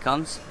about it when it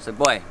comes. So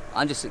boy,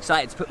 I'm just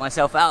excited to put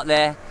myself out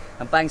there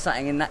and bang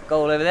something in that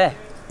goal over there.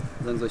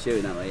 As long as we're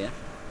shooting that way, yeah?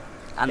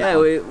 And yeah,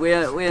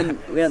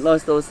 we ain't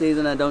lost all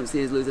season. I don't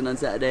see us losing on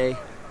Saturday.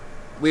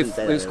 We've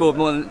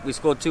scored we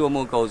scored 2 or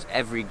more goals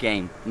every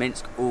game.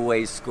 Minsk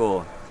always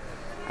score.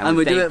 And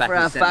we do it for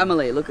our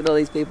family. Look at all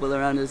these people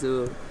around us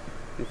who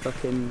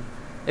fucking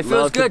It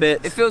feels good.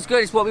 It feels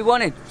good. It's what we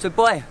wanted. So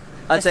boy,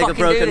 I'd take a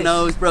broken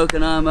nose,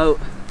 broken arm out,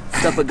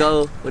 stop a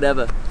goal,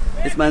 whatever.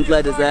 This man's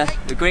led us there.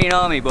 The Green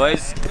Army,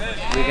 boys.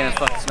 We're gonna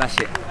fucking smash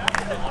it.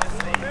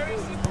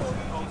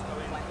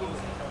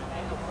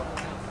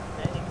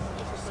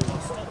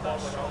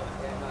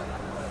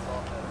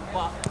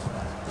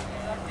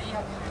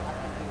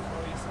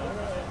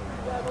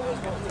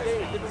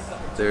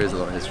 There is a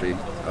lot of history.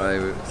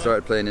 I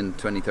started playing in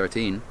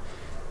 2013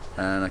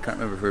 and I can't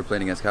remember if we were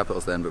playing against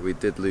Capitals then, but we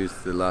did lose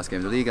the last game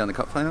of the league and the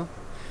cup final.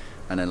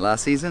 And then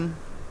last season,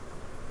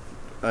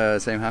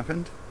 same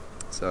happened.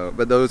 So,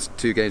 but those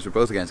 2 games were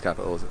both against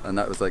Capitals, and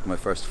that was like my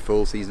first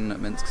full season at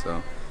Minsk,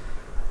 so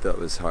that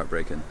was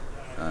heartbreaking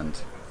and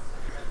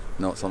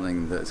not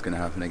something that's going to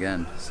happen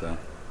again. So,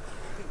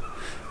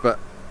 but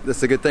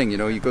that's a good thing, you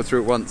know. You go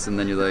through it once, and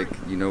then you're like,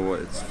 you know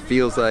what it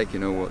feels like, you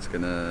know what's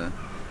gonna,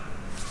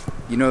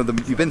 you know,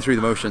 you've been through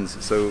the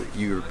motions, so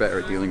you're better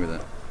at dealing with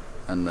it.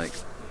 And like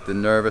the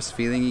nervous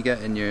feeling you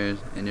get in your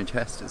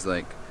chest is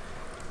like,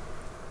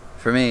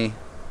 for me,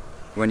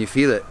 when you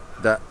feel it,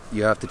 that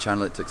you have to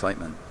channel it to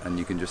excitement, and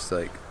you can just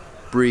like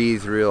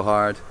breathe real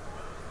hard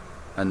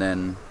and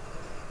then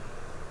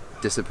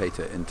dissipate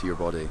it into your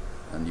body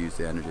and use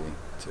the energy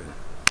to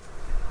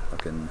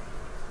fucking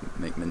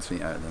make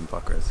mincemeat out of them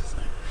fuckers. So.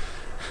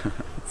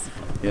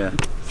 Yeah,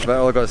 that's about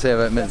all I've got to say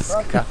about Minsk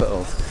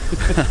Capitals.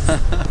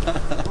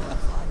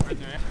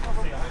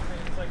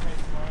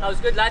 That was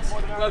good, lads.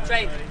 Well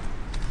trained.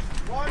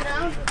 Warm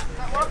down.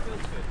 That work?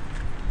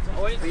 I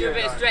want you to do a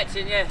bit of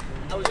stretching, yeah.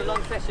 That was a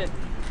long session.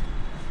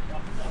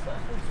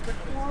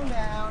 Warm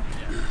down.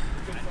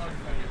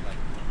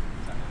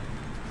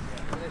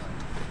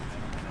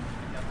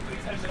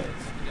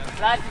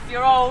 Lads, if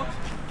you're old,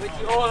 which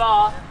you all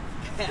are,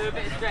 do a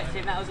bit of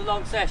stretching. That was a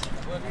long session.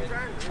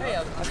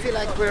 I feel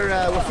like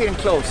we're feeling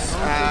close.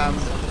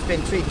 It's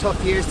been 3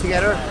 tough years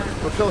together.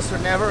 We're closer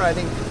than ever. I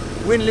think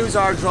win, lose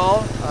or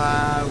draw.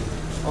 I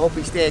hope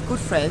we stay good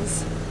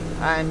friends.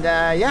 And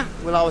yeah,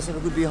 we'll always have a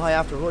good behind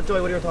after.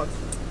 Joey, what are your thoughts?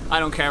 I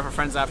don't care if we're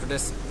friends after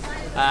this.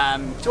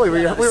 Joey,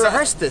 we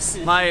rehearsed this.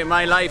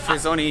 My life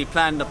is only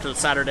planned up till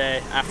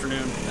Saturday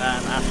afternoon.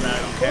 After that, I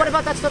don't care. But what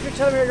about that stuff you're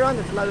telling me earlier on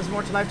that there's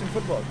more to life than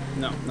football?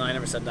 No, I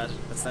never said that.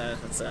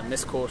 That's a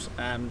misquote.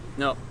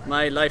 No,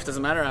 my life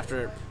doesn't matter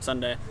after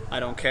Sunday. I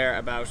don't care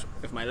about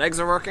if my legs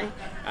are working.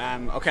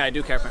 Okay, I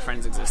do care if my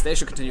friends exist. They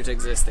should continue to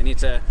exist. They need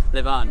to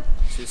live on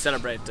to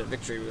celebrate the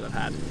victory we will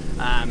have had.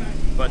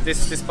 But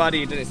this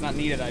body, it's not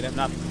needed. I have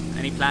not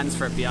any plans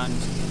for it beyond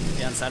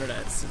Saturday.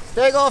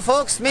 There you go,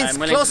 folks. Minsk,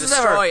 close as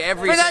ever.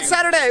 Everything. For that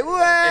Saturday. If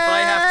I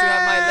have to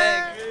have my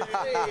leg.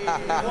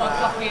 What a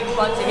fucking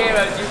bunch of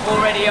heroes you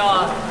already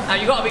are. Now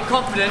you've got to be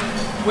confident.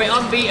 We're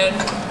unbeaten.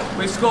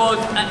 We've scored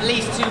at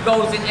least 2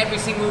 goals in every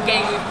single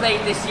game we've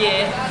played this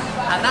year,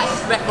 and that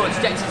record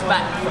stretches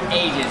back for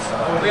ages.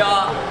 We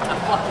are a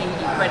fucking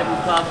incredible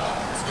club.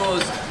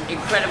 Scores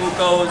incredible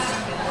goals.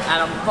 And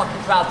I'm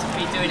fucking proud to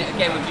be doing it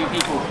again with you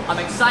people. I'm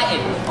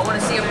excited. I want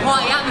to see a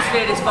party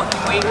atmosphere this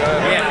fucking week. I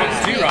want to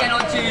see you again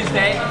on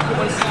Tuesday. I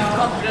want to see you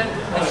confident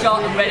and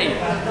sharp and ready.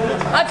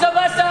 I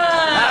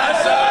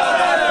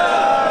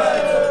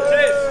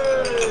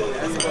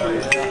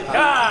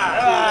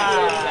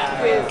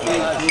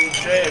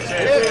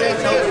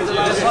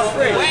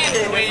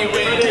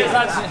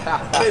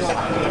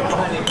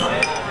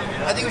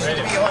think we should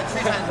be on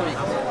 3 times a week.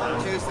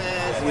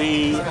 Tuesdays.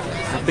 We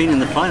have been in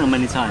the final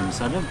many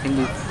times. I don't think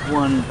we've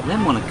won. We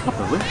haven't won a cup,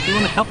 have we? We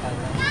won a cup.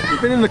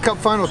 We've been in the cup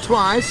final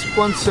twice.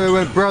 Once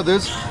with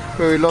Brothers,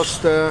 where we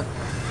lost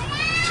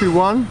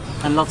 2-1.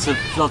 And lots of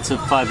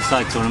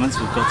 5-a-side tournaments.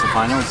 We've got to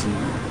finals, and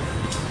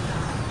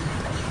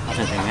I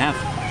don't think we have.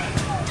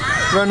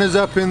 Runners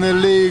up in the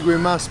league, we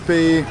must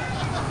be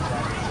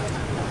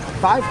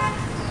 5.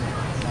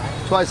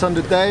 Twice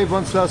under Dave,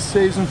 once last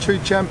season, 2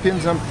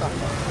 champions. I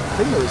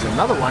think there was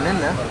another one in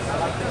there.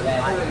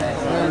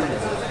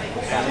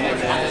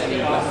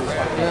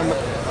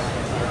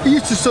 It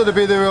used to sort of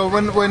be there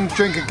when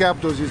Drinking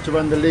Capitals used to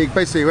run the league.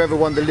 Basically, whoever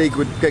won the league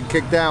would get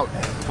kicked out.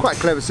 Quite a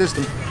clever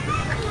system.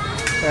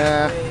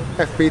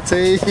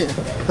 FPT,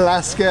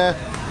 Alaska.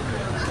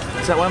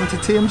 Is that what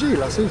happened to TMG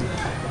last season?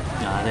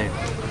 No,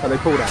 they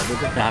pulled out, did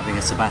they? They're having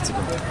a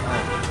sabbatical.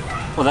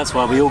 Well, that's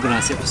why we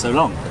organised it for so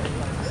long,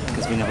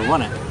 because we never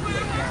won it.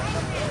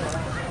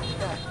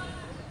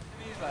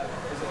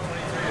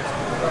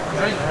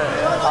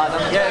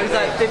 Yeah, he was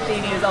like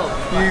 15 years old.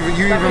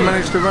 You even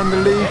managed to run the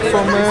league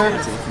from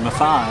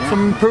afar, yeah.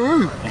 From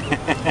Peru.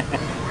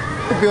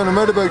 We'd be on a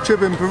motorbike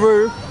trip in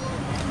Peru.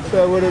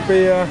 So would it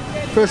be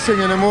first thing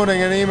in the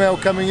morning an email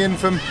coming in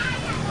from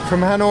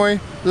Hanoi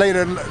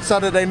later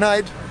Saturday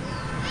night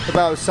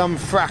about some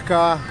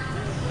fracas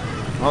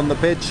on the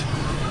pitch,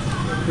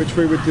 which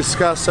we would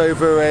discuss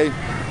over a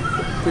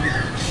pretty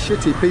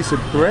shitty piece of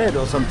bread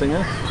or something,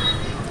 and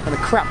a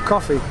crap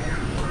coffee.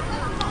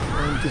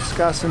 And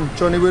discuss, and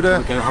Johnny would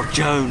go, oh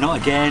Joe,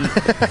 not again.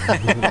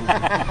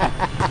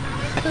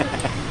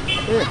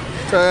 Yeah.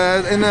 So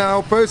in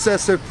our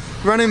process of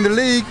running the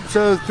league,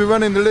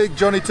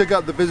 Johnny took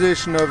up the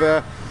position of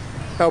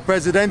El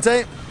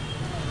Presidente,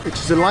 which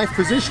is a life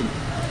position.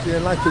 It's a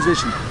life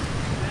position.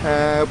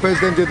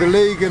 President of the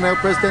league and El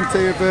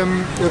Presidente of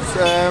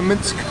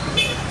Minsk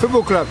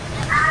Football Club.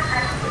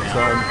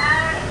 So,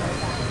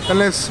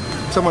 unless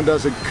someone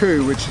does a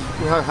coup, which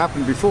has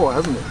happened before,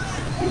 hasn't it?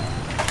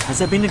 Has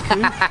there been a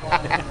coup?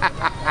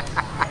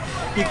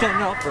 You've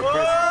done up for a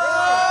president.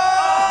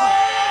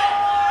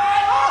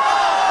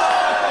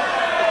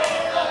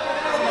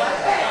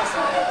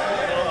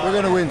 We're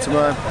going to win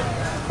tomorrow.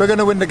 We're going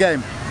to win the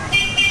game.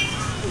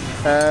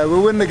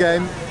 We'll win the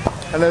game,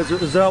 and as a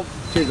result,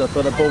 jeez, I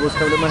thought that ball was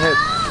coming at my head.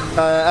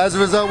 As a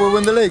result, we'll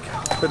win the league.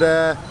 But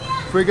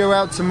if we go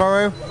out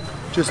tomorrow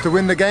just to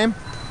win the game,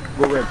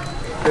 we'll win.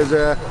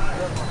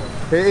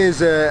 It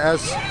is,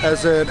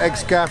 as an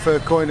ex-gaffer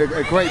coined,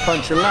 a great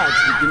bunch of lads.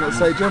 Did you not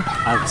say, John?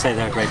 I would say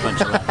they're a great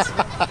bunch of lads.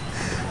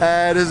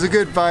 There's a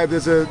good vibe.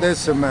 There's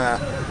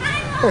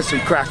some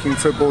cracking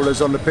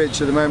footballers on the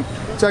pitch at the moment.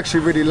 It's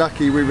actually really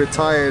lucky we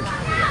retired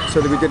so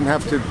that we didn't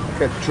have to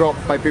get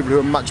dropped by people who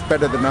are much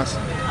better than us.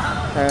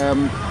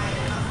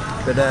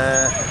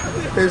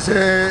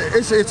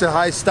 It's a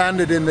high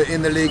standard in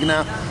the league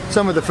now.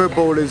 Some of the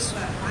football is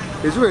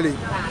really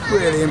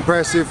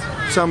impressive.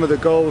 Some of the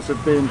goals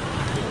have been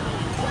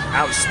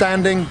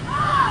outstanding.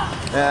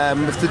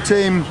 If the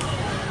team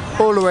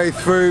all the way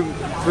through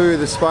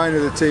the spine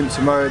of the team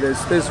tomorrow,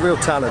 there's real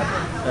talent.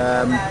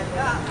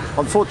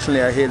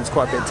 Unfortunately, I hear there's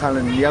quite a bit of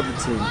talent in the other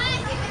team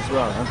as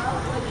well.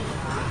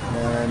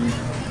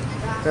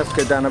 We have to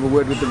go down and have a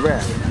word with the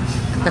ref.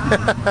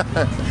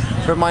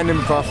 Remind him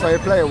of our Fair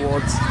Play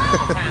Awards.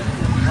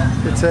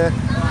 But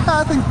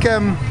I think,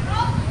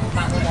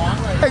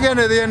 again,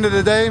 at the end of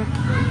the day,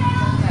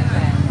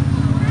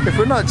 if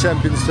we're not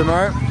champions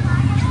tomorrow,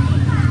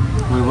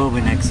 we will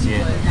be next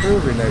year. We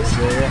will be next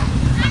year, yeah.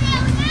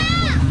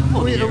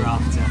 Or the year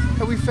after.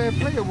 Are we Fair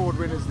Play Award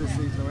winners this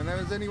season? And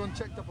has anyone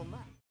checked up on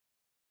that?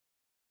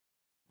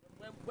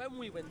 When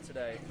we win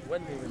today,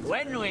 when we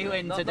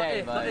win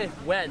today,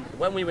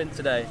 when we win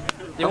today,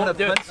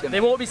 they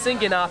won't be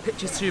singing our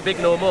pitch is too big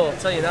no more. I'll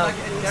tell you now.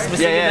 We're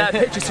singing our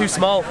pitch is too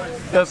small.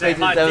 Your pitch is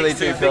definitely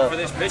too small.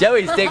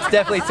 Joey's dick's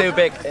definitely too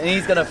big, and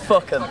he's gonna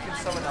fuck him.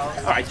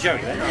 Alright,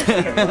 Joey.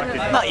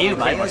 Not you,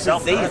 mate. It's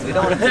disease. We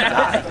don't want to do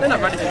that. They're not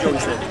ready for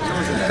Joey's thing.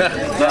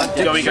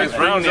 Joey goes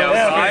round the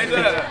outside.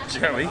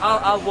 Joey.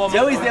 I'll warm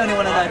Joey's the only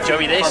one in that.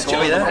 Joey this,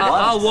 Joey that.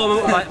 I'll warm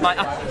up with my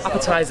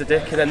appetizer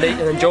dick, and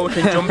then Joey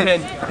can jump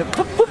in.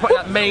 Put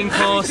that main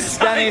course.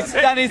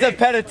 Danny's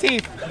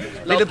aperitif.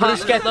 Little pie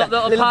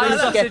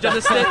sausage on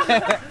the stick.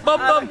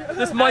 Bum.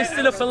 Just moist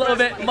it up a little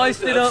bit.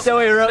 Moist it up.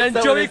 Then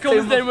Joey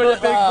comes in with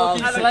a big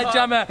fucking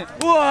sledgehammer.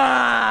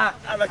 Wah!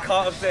 And a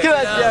cart of dick. Come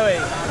on, Joey.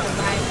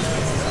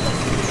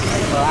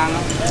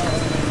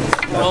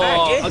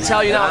 Oh, I'll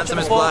tell you that.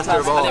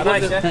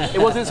 It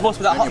wasn't supposed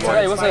to be that hot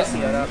today, was it?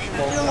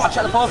 I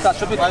checked the forecast.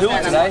 Should be cool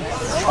today.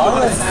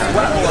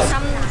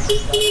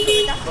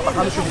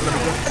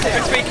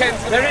 Next weekend.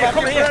 They're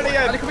coming here. Are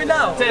they coming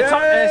now?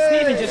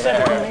 Stevie just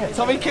said.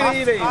 Tommy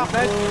Keely.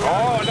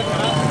 Oh, look at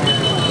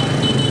that.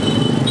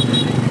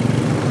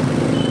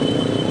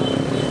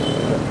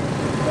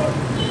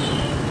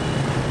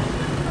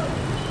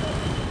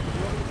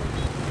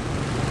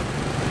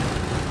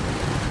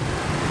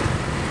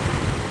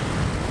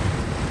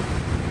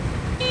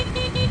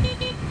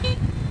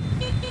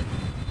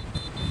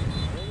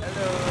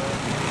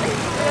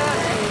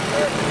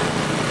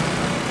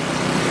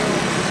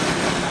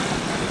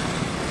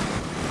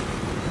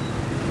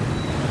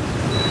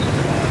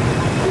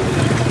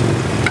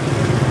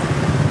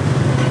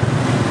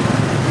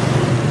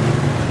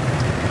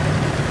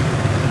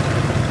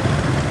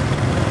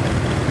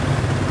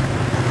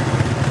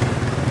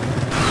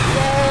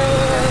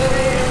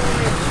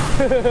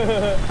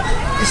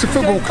 It's a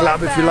football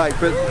club, if you like,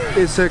 but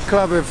it's a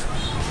club of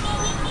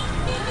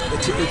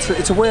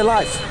it's a way of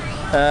life,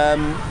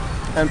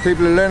 and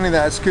people are learning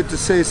that. It's good to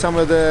see some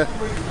of the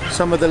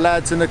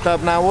lads in the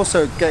club now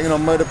also getting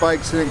on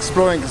motorbikes and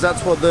exploring, because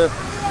that's what the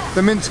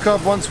Minsk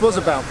club once was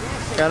about.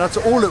 Yeah, that's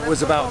all it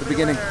was about at the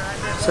beginning.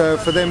 So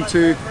for them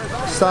to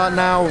start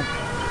now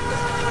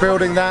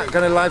building that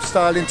kind of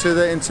lifestyle into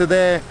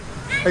their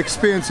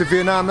experience of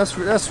Vietnam,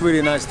 that's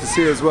really nice to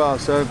see as well.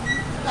 So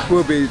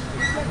we'll be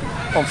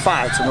on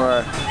fire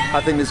tomorrow.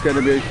 I think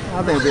it'll be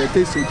a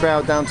decent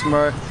crowd down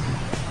tomorrow.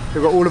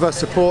 They've got all of our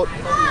support.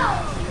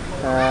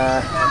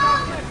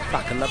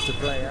 Fucking love to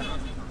play, yeah.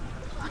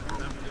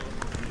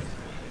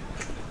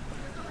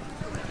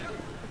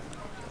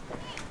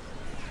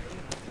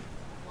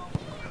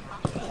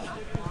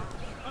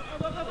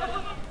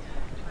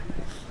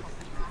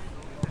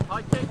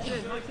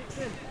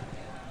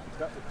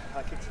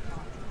 High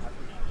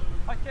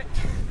kick.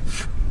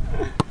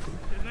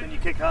 Then you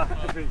kick hard.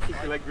 Kick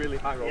your leg really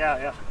high.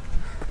 Yeah.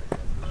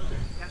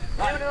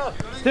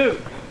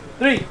 2,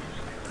 3,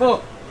 4,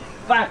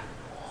 5,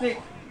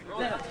 6,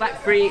 7.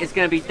 Back three is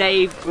going to be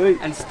Dave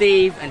and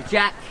Steve and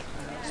Jack.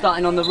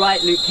 Starting on the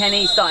right, Luke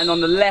Kenny. Starting on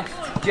the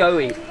left,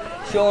 Joey.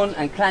 Sean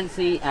and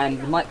Clancy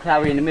and Mike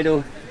Clowry in the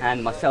middle,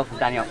 and myself and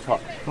Danny up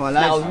top.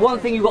 Now, one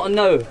thing you've got to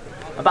know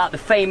about the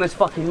famous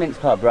fucking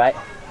Minsk club, right?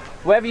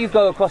 Wherever you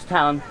go across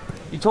town,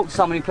 you talk to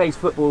someone who plays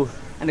football,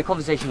 and the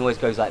conversation always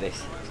goes like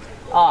this.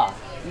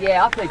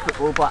 Yeah, I play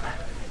football, but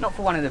not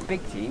for one of the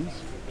big teams.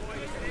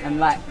 And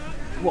like,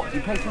 what, you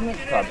play for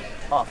Minsk club?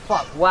 Oh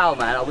fuck, wow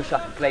man, I wish I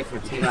could play for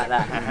a team like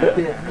that.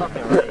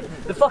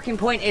 The fucking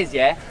point is,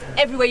 yeah,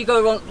 everywhere you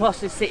go across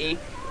the city,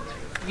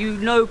 you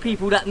know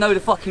people that know the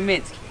fucking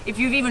Minsk. If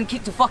you've even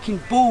kicked a fucking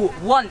ball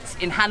once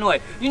in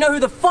Hanoi, you know who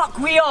the fuck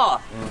we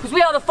are. Because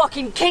we are the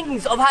fucking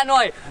kings of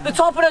Hanoi. The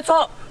top of the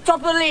top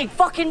of the league,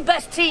 fucking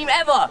best team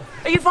ever.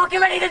 Are you fucking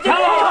ready to do it?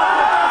 Come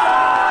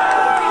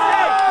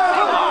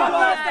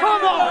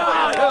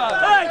on!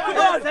 Hey, come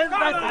on!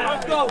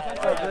 Let's go!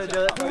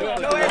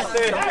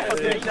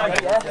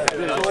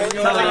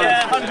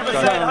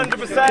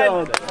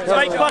 100%.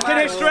 Make fucking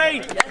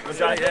history!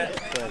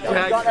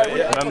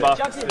 Remember,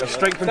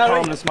 strength and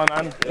calmness, my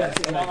man.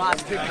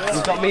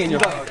 You've got me in your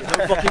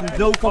back.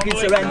 No fucking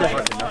surrender.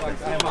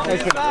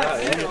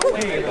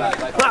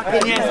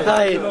 Fucking yes,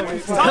 Dave.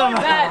 Come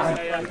on.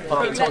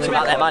 Fucking talking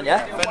about that man,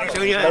 yeah?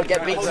 Don't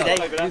get beat today.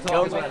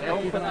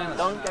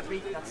 Don't get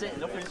beat. That's it.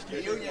 Nothing.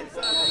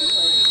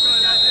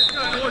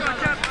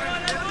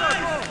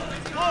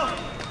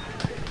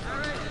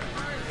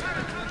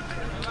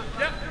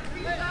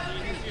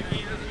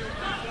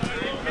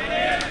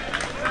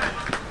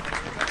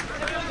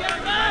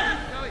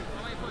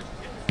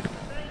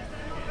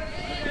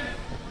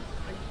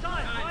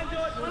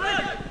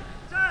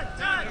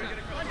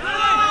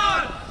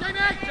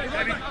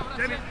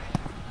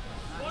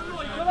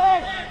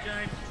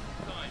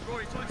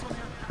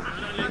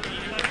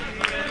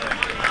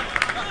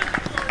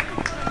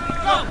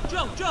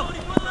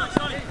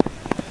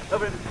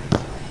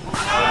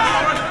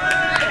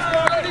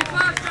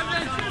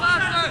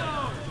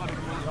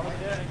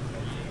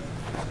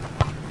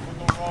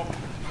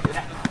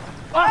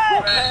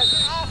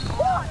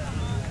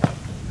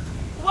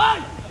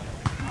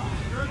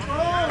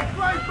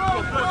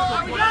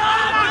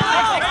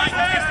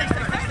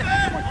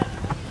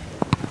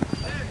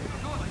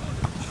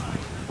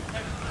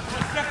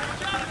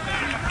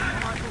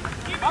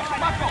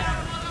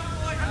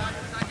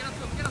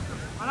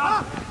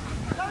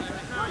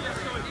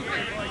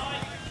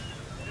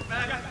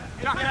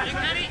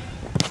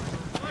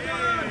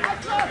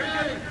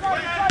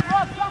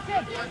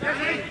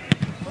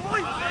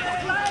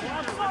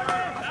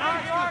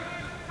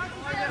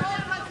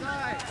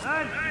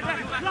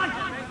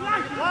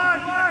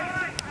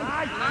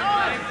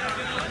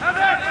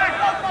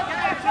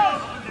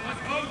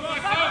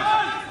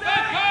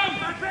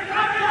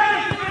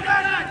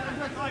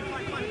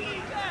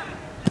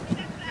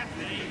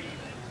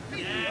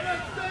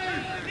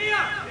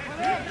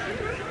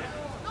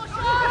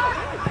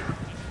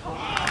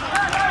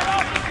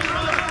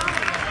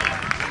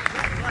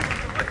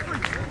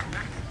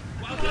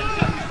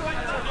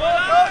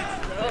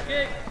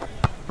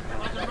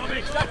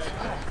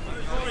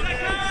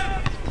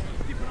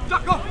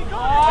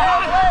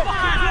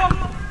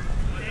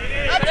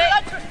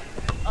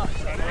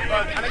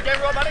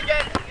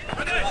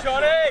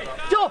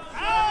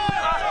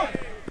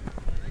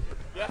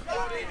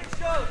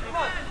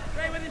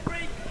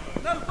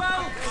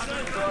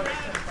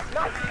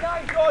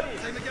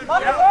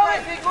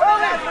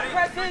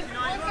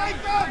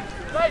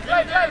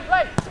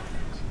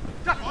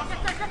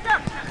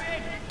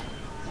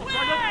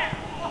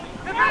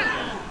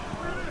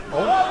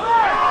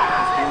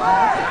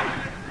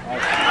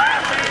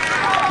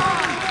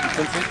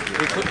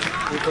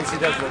 We consider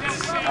that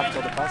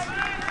after the pass.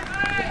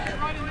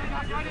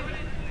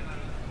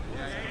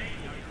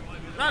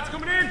 Lads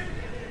coming in.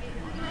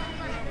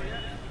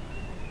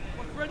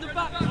 We're in the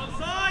back.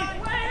 Onside.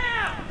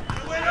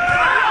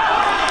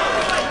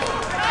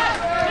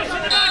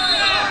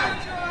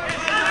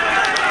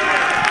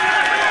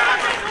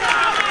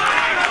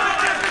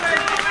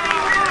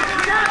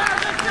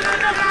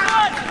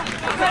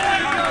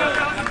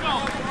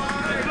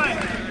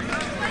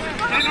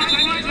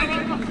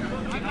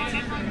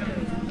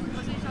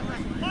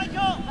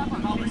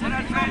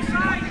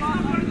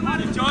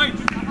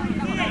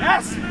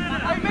 Yes!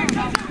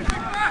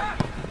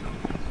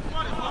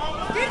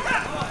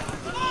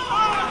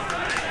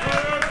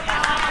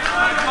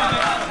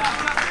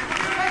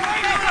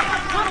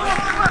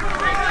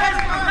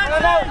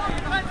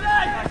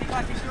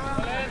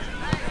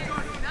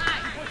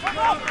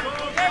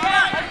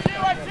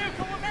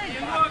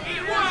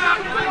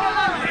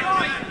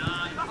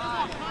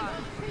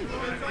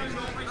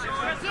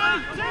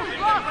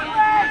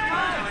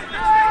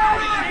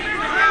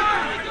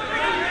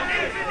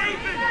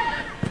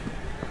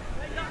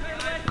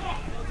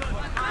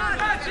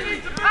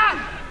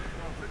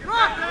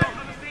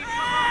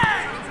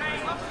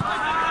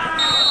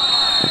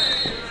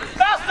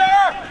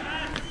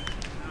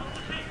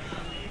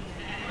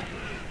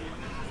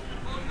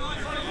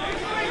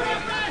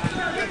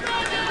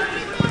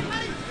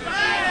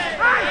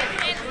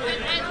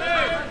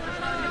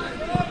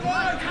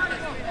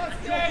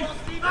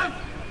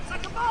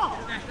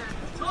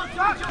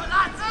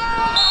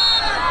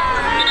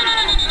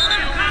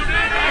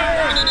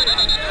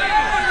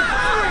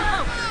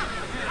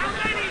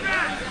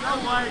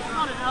 way, it's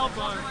not an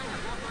elbow.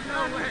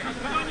 No way.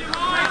 On your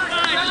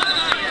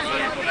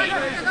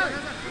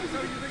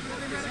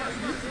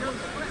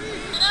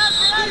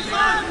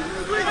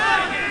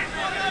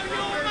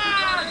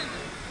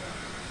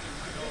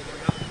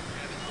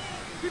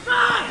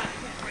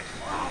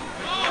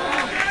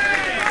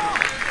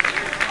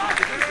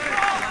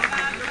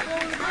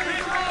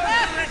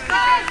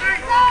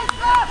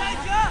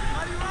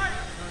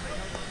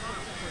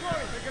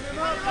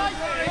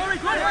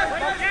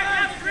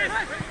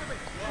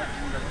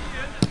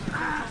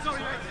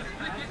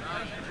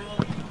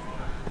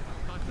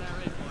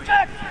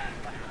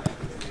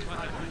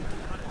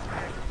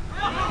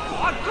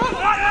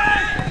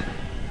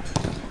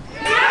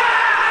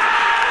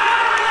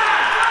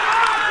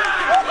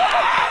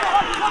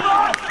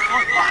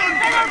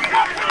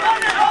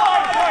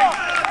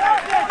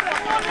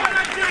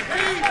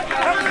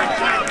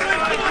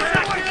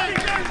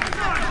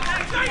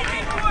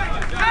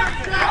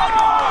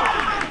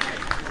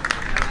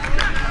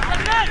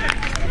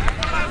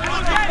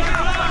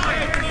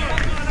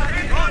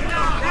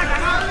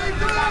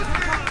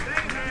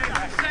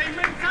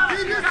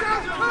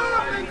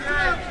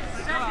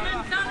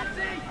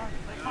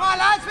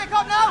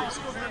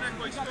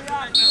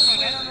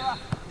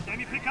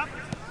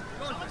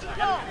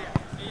Go!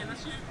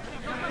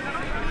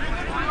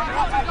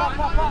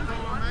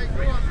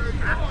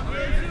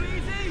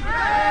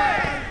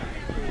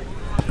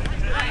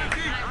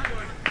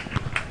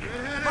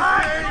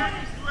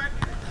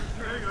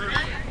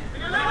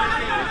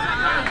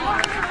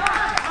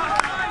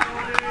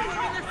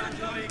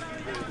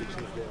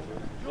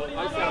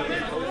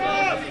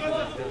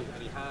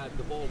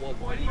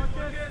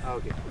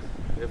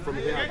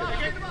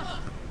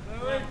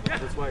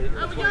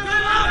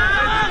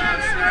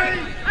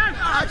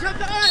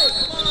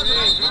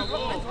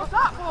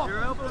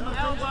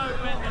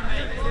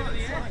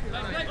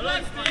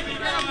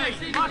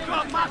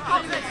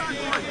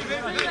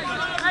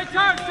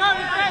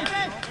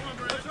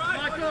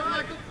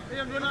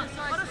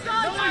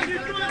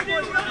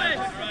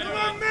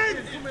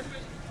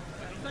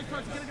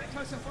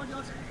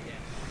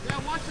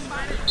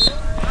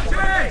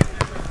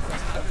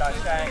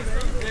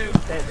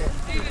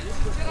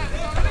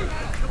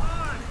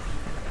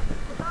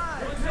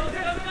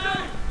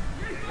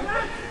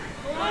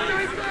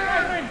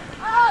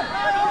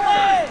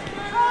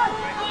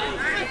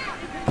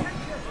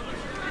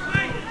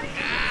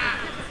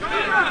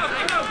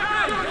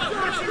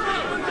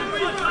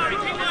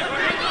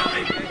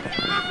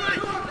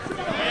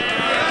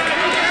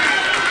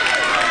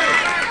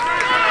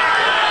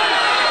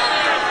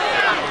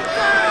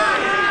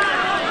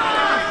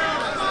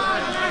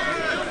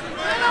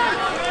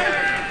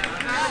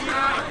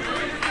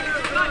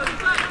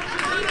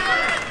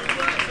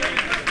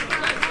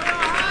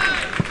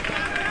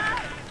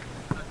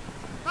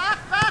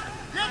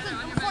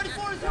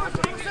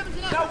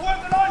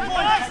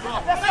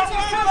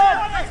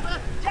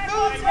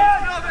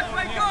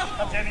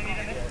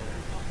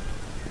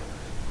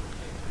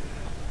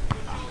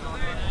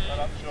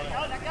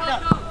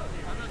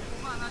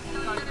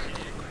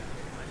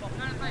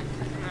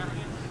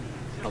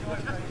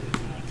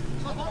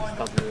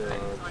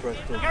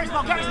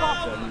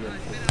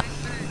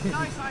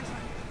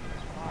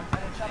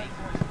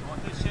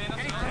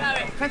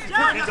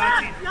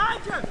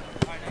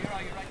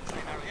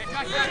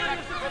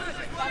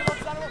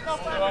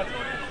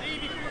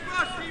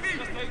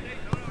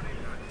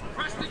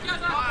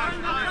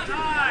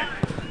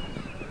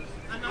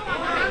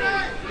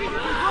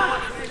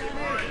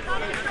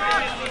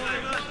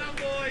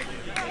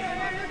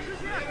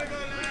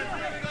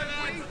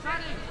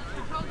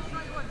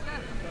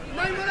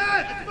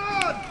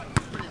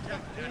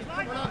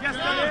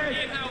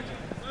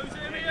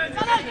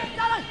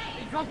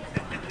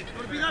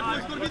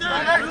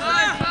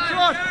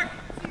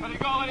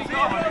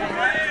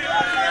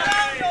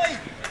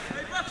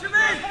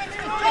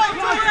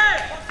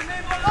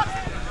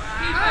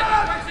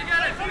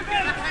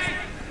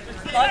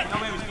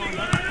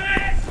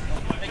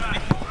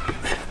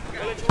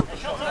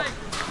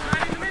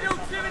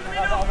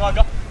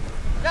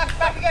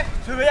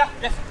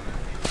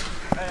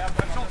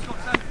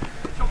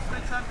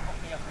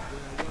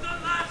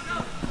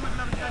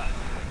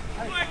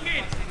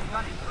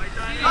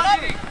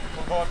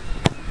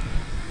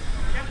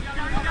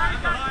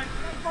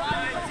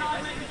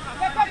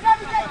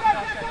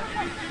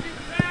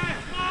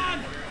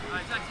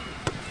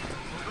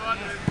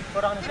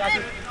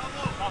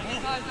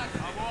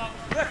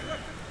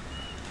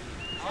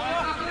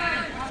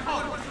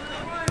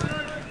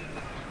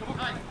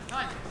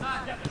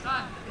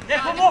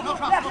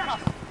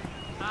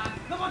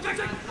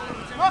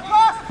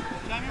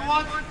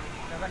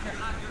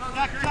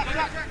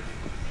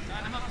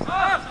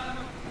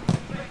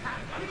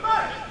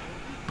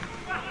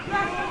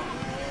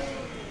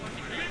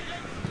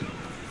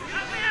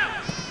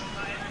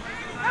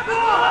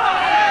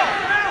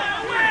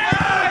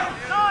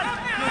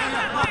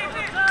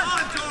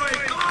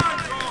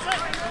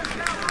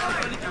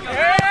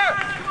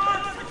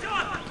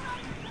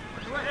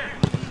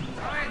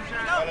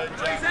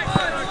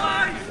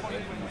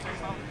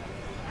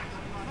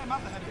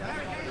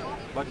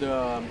 but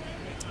the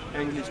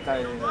English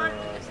style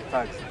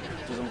tags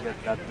doesn't get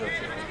that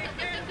dirty.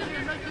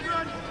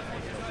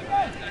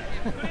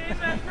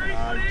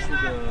 I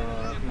should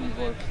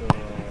involve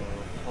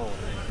oh,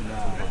 no.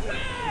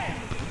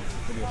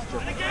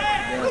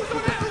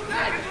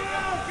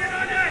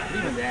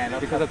 Even then,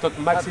 because I thought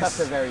Max that's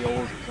is a very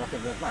old.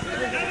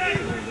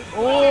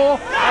 Oh!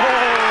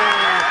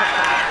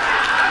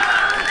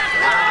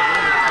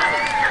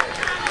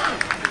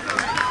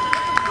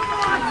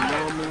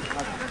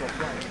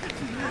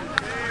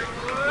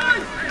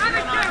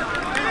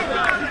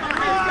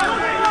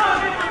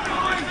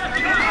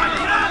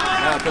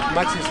 But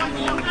Maxis was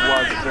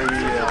very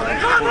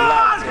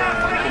polite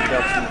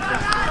compared to the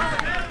first.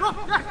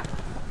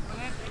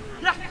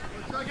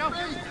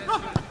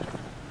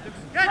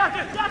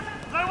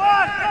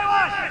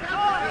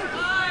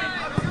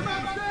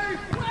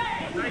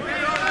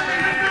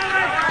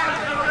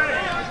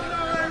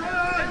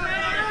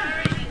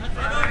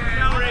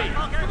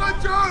 Come on,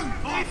 John!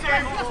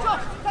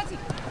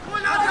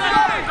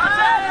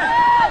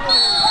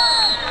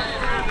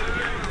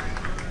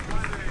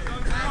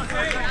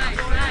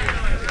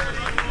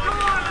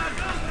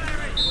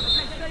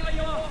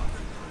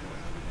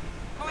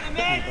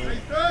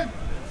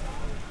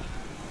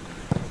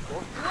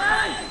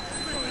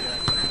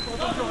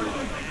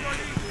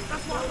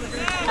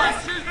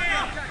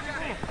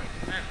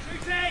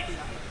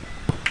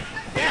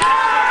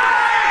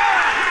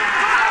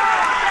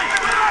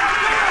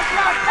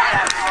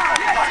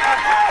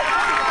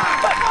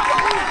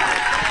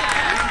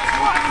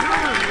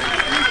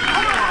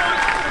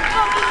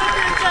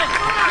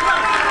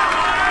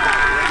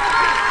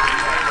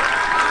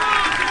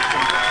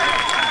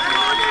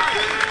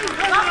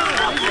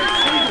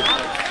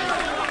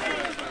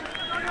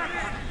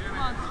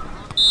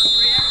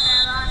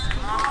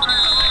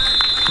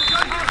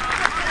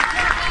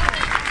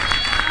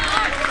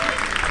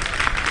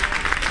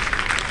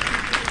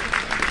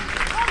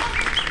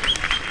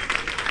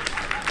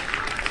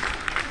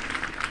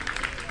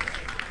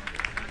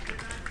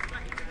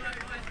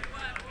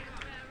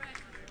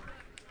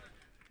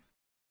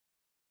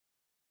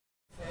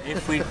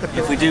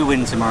 If we do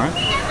win tomorrow,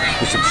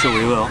 which I'm sure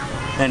we will,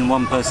 then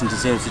one person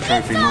deserves the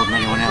trophy more than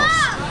anyone else.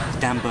 It's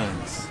Dan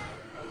Burns.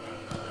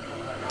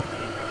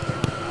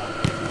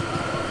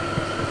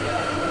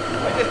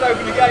 I just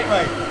opened the gate,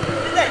 mate.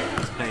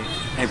 He's played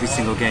every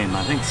single game,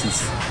 I think,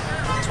 since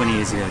 20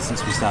 years ago,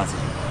 since we started.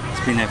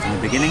 He's been there from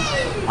the beginning.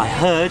 I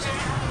heard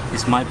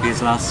this might be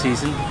his last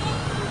season.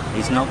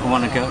 He's not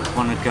going to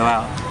go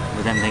out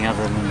with anything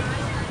other than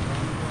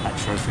that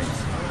trophy.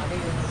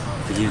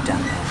 For you,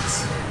 Dan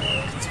Burns.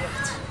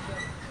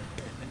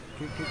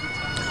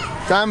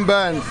 Dan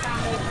Burns.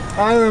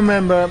 I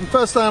remember the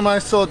first time I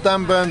saw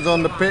Dan Burns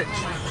on the pitch,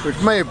 which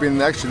may have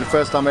been actually the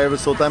first time I ever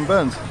saw Dan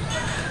Burns.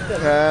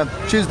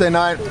 Tuesday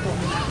night,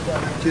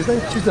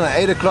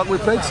 8 o'clock we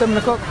played, 7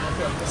 o'clock?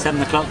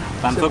 7 o'clock,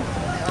 Banford.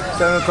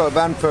 7 o'clock,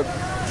 Banford.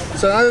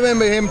 So I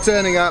remember him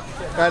turning up,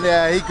 and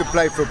yeah, he could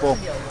play football.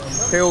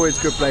 He always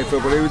could play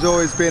football. He was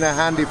always been a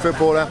handy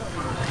footballer.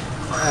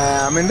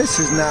 I mean, this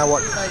is now,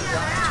 what,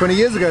 20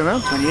 years ago now?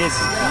 20 years.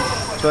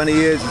 20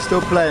 years, he's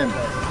still playing.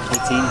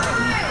 18.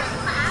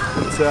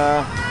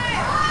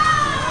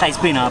 He's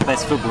been our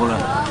best footballer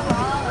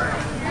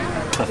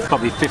for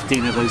probably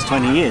 15 of those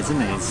 20 years,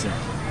 isn't he?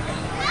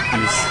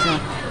 And he's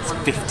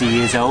 50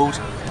 years old,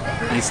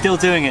 and he's still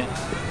doing it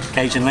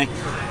occasionally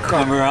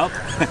when we're up.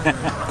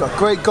 Got a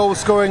great goal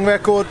scoring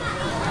record.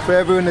 If we're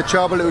ever in the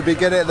trouble, it would be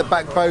get it at the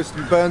back post,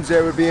 and Burns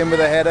there would be in with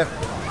a header.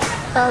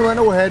 Weren't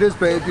all headers,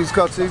 but he's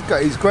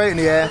great in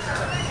the air.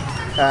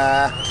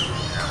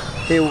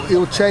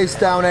 He'll chase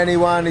down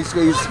anyone. He's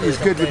good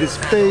with his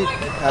feet,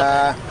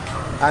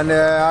 and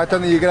I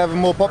don't think you could have a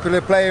more popular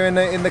player in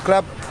the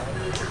club.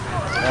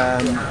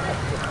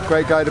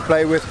 Great guy to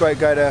play with, great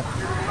guy to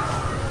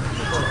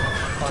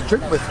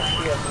drink with.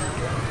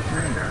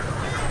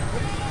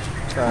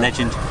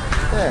 Legend.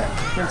 Yeah,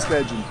 Prince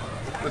legend.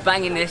 We're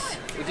banging this.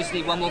 We just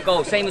need one more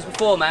goal. Same as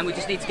before, man. We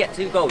just need to get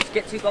 2 goals.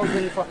 Get 2 goals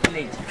in the fucking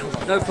league.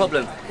 No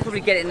problem.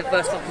 Probably get it in the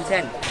first fucking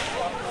 10.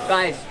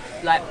 Guys,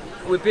 like,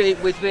 we're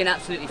doing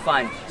absolutely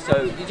fine.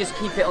 So you just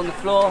keep it on the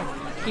floor,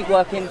 keep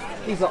working.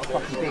 He's not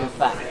fucking big and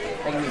fat.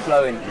 They're gonna be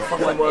blowing. It's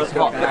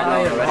hot,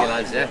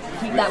 man.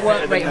 Keep that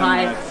work rate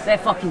high. They're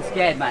fucking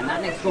scared, man.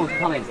 That next goal's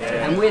coming.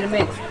 And we're the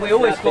Minsk. We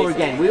always score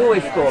again. We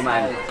always score,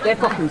 man. They're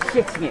fucking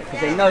shitting it because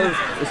they know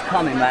it's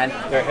coming, man.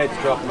 Their heads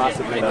drop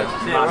massively. The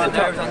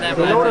nerves on them,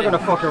 they know they're gonna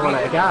fucking run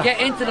out of gas. Get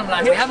into them,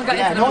 lads. We haven't got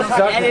into them.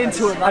 Get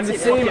into it. And the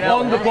same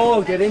on the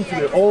ball, get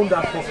into it. Own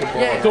that fucking ball.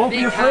 Yeah, don't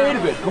be afraid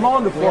of it. Come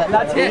on, the fuck.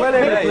 Lads, Well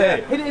able to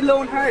play. hit it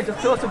low and hard. Just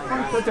throw it to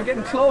front, but they're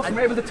getting close and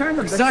we're able to turn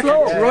them. Exactly.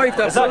 Right,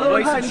 that's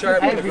nice and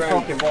sharp. Every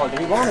fucking ball.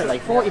 He won it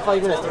like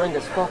 45 minutes during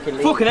this fucking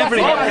league. Fucking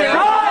everything.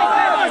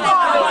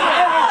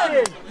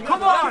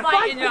 Come on, stop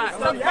fighting you.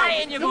 Stop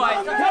fighting you, boys.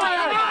 Come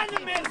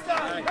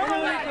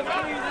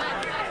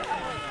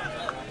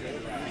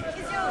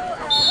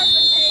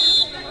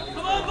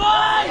on, boys.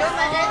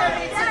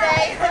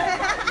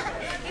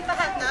 If I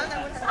had known,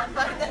 I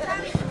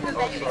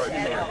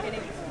would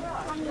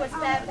have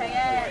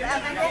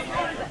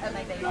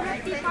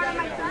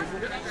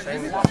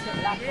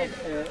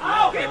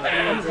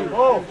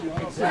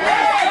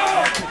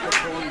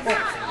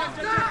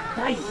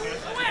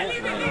Go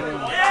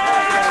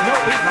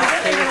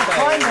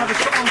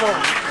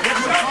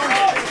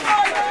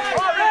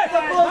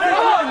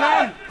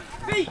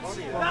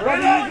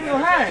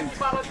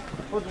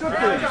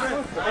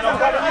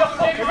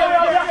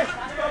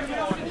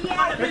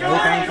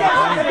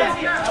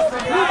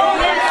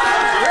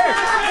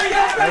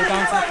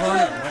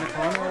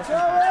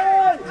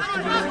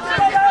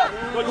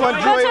on,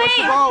 Joey, what's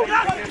the ball?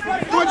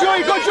 Go on,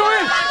 Joey, go,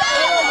 Joey!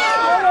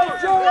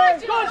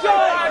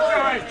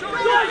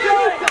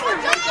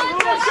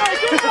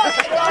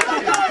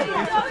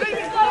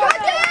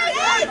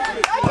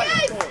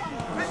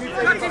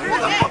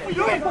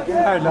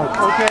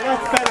 Okay,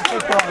 that's better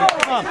football.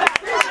 Come on.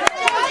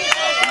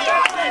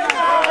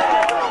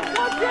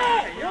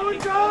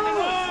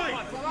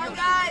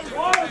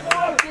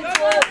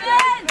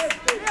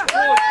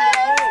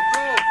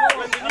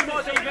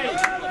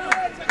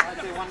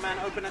 One man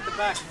open at the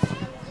back.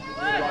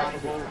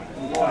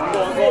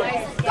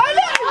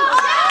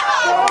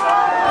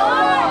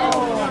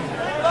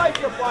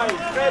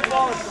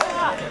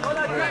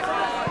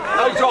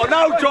 No, Joe,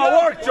 no, Joe,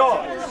 work, Joe.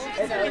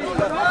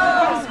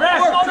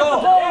 Work, Joe.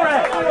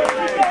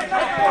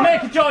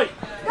 Make it, Joey.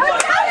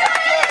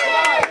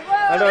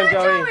 Well done,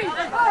 Joey.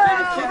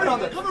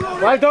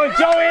 Well done,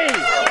 Joey.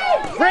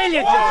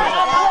 Brilliant, Joey.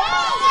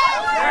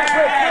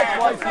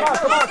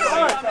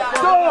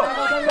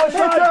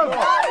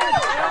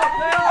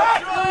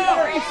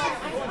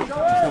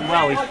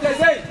 Well,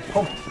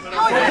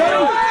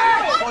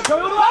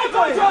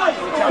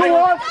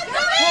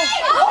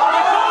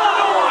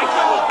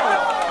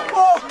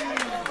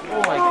 Oh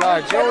my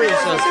God, Joey is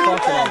just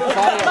fucking on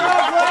fire.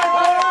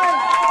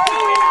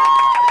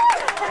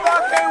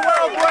 Fucking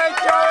well played,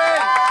 Joey.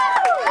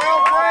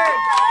 Well played.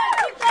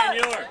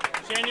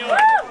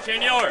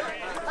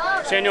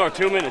 Senior,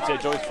 2 minutes. Yeah,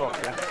 Joey's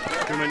fucked. Yeah,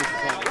 2 minutes.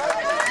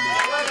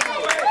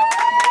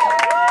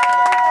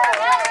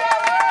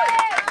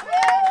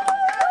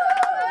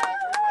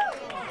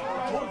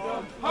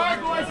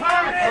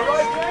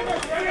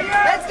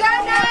 Let's go,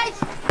 Nate!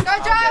 Go,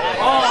 Joe!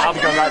 I'll be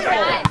going right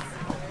back.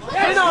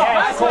 Yes,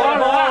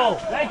 come on!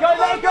 Let go!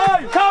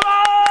 Come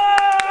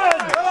on!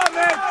 Come on,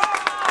 man!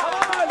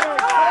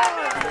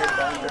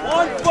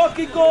 One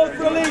fucking goal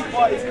for the league,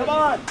 boys. Come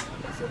on.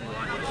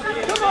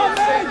 Come on,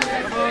 man.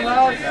 Come on,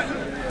 lads.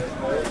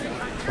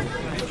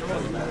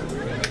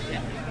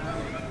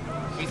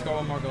 He's got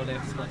one more goal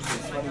there.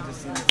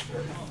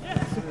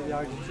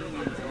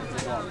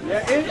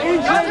 Yeah,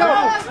 in shadow.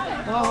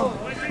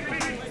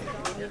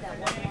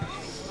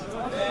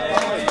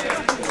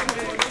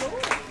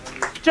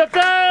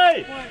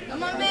 Chippy!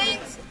 Come on,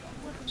 mates!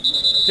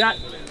 Jack,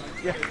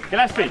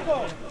 Gillespie.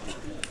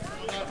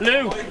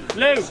 Lou,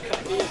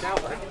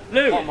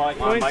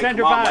 go in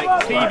centre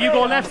back. Steve, you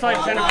go left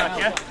side centre back,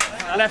 yeah?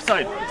 Left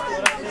side.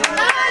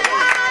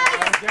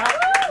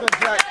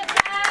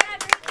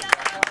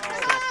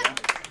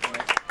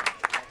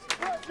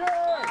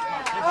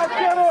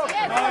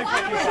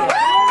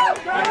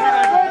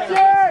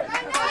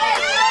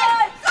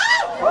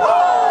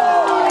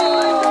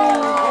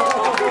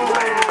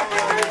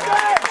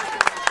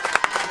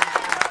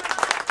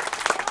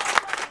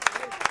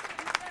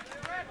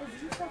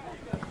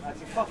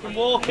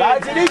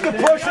 Lads, you need to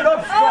push it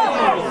up, straight.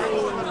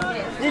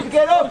 You need to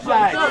get up,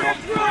 lads.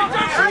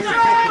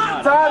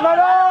 Time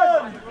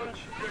on!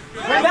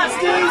 That's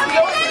Steve.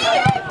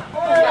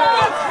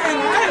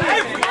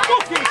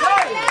 Fucking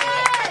time.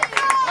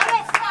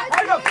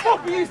 How the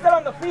fuck are you still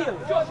on the field?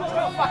 Just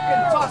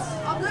fucking toss.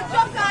 Good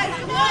job, guys!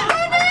 Come on,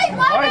 Rooney!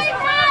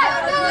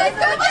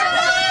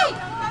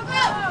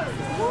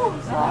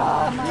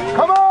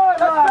 Come on,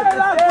 lads!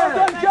 Well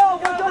done, Joe.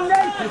 Well done,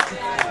 Nate.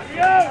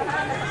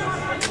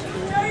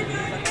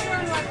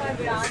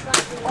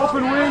 Up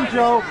and win,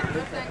 Joe.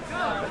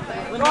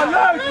 Go on,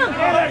 Luke.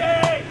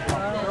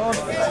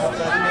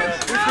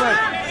 This way.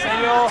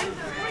 Senor.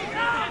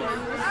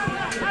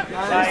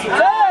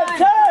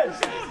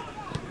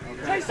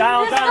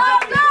 Down. Come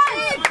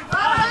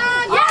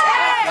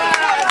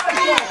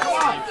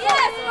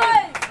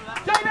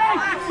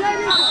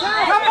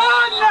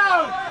on now!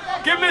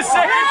 Give me a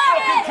second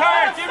fucking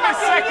card.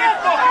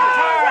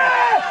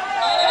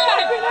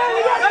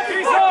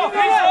 He's off.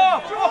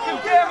 Fucking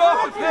game off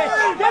the pitch.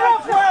 Get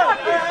up there!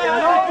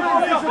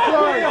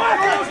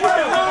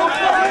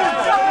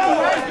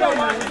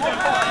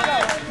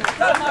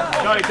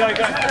 Go.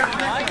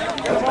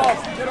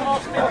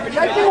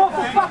 Get you off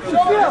the fucking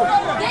field!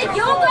 Get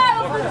you guy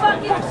off the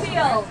fucking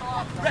field!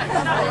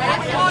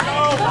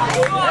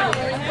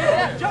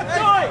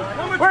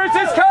 Where's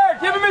his card?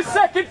 Give him his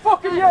second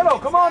fucking yellow.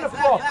 Come on, the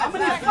fuck. How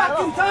many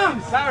fucking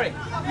times? Sorry.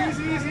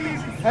 Easy.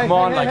 Come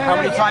on, like how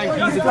many times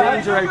he's a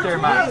danger out there,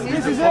 man.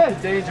 This is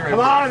it. Come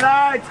on,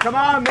 lads. Come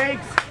on,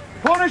 mates.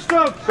 Punish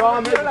them. Go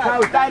on, make the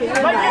cow. Daddy, make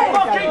the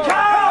fucking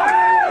cow.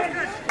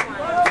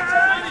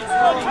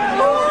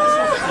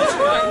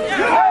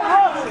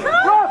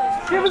 Rob,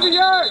 give us a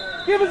yard.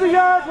 Give us a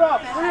yard,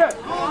 Rob. Here.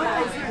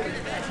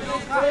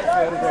 How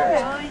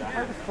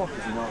the fuck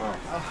is he not off?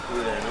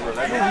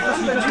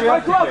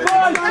 Come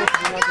on, boys.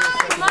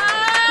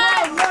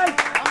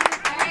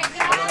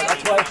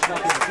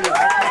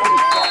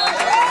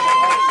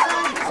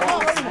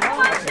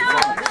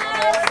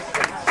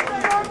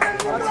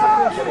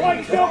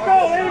 Still go,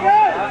 here you go!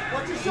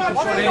 What's your shot?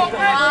 Come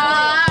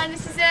on,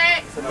 this is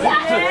it!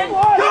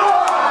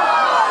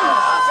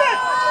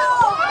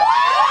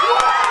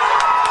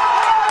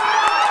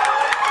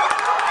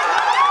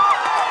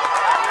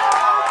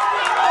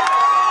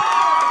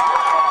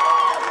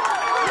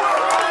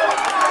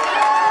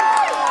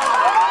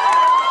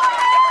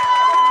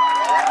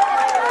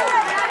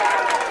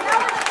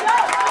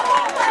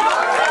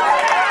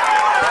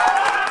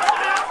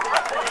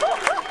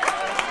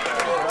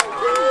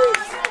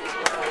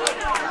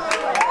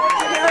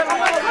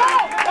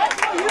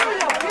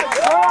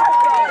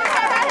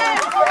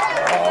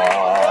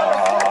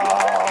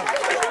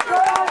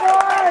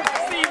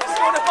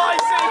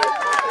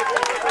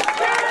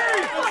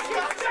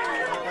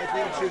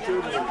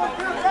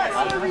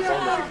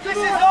 This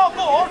is our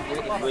board.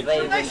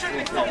 They shouldn't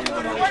be stopping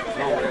them away from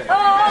you.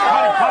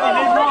 Paddy,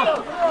 leave them on.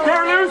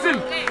 They're losing.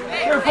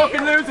 They're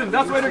fucking losing.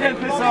 That's why they're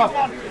getting pissed off.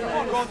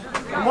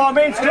 Come on,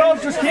 Minsk,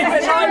 club, just keep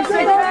it nice.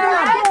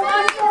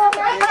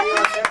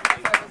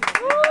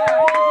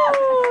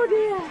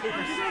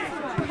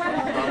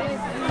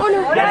 Oh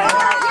no. Yes.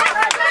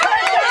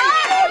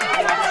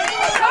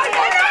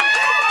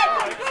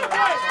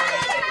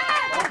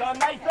 Well done,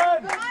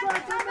 Nathan.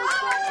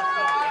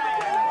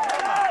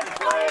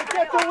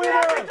 Get the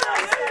winner.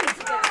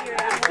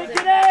 Stick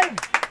it in.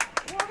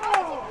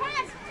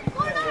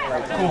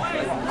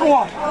 Go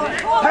on.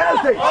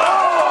 Penalty. Oh!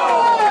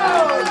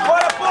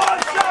 What a ball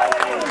shot.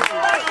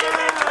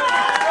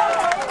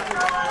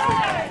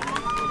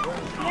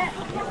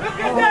 Look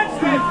at that,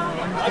 Steve.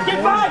 Get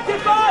back,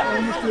 get back.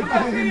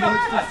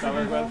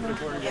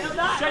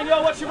 Shane,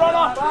 what's your run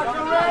off?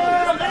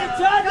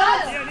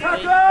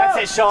 That's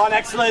it, Sean,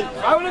 excellent.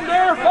 Foul him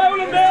there, foul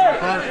him there.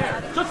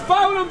 Just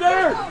foul him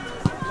there.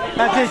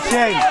 That's it,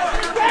 Shane.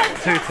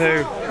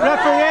 2-2.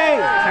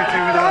 Referee!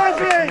 2-2 with us.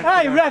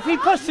 Hey, ref, he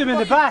pushed him in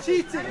the back.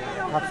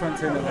 That front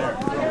two in there.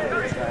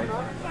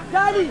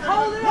 Daddy,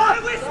 hold it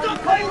up! We're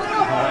stuck holding it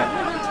up!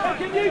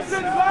 Fucking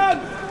Houston, man!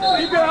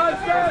 Keep your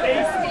hands down!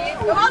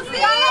 Come on,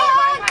 Steve!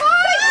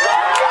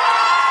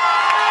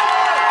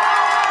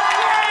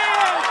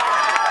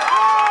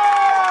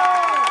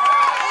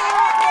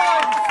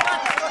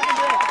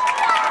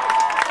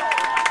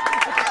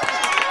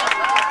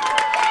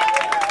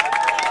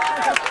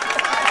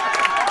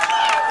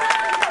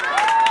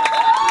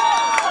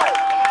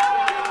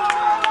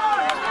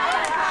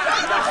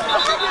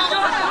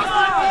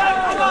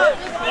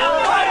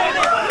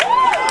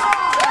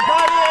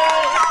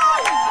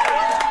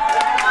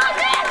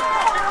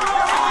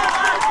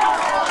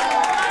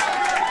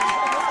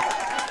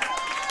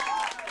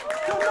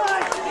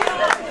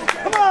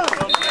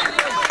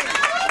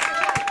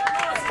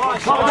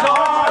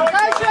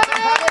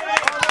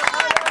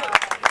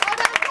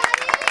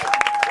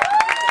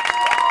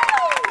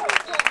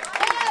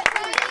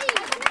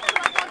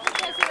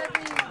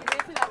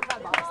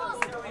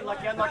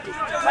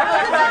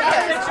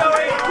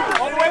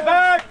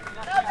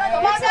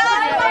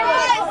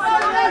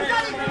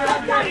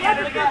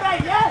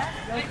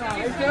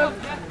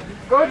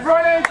 Good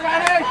running,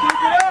 Danny!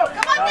 Keep it up!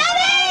 Come on,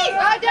 Danny!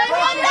 Go, Danny!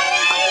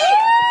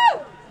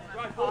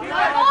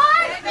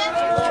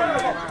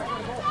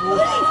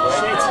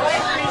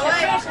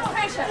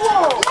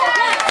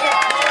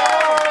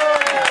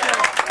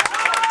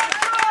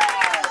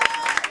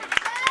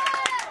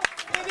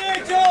 Stay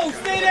there, Joe!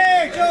 Stay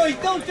there, Joey!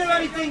 Don't do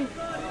anything!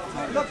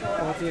 Look.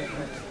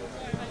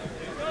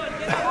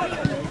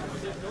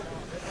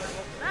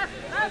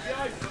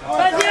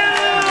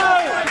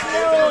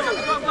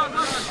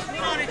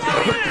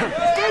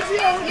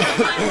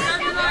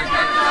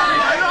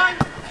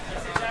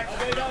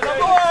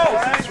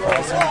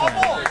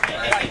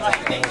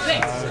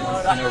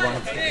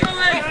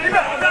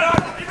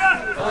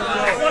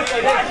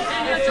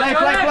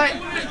 Play.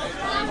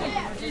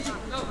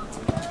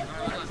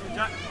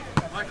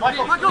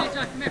 Michael!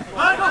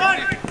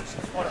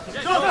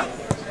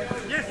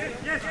 Yes!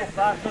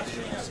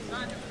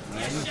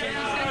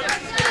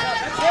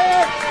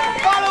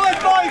 Follow it,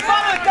 boy!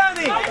 Follow it,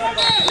 Danny!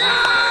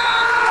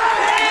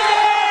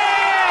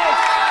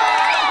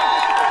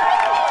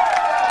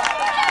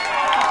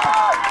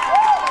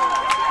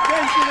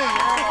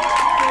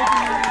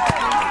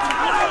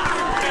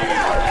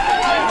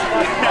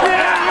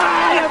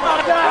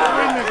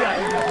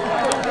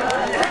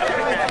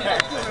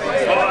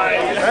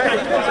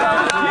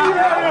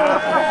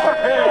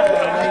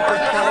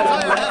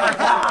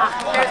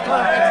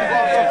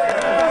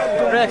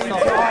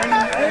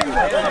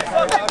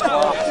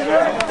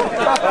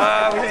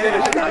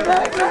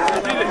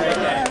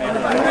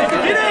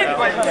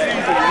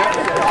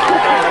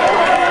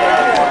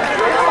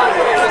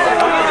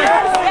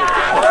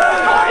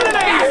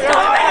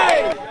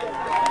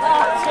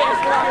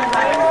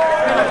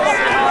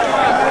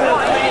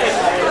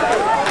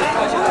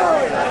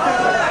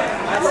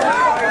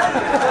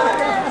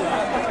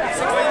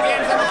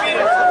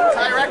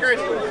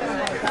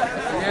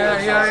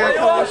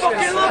 I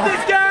fucking love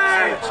this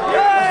game!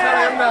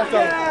 Yeah!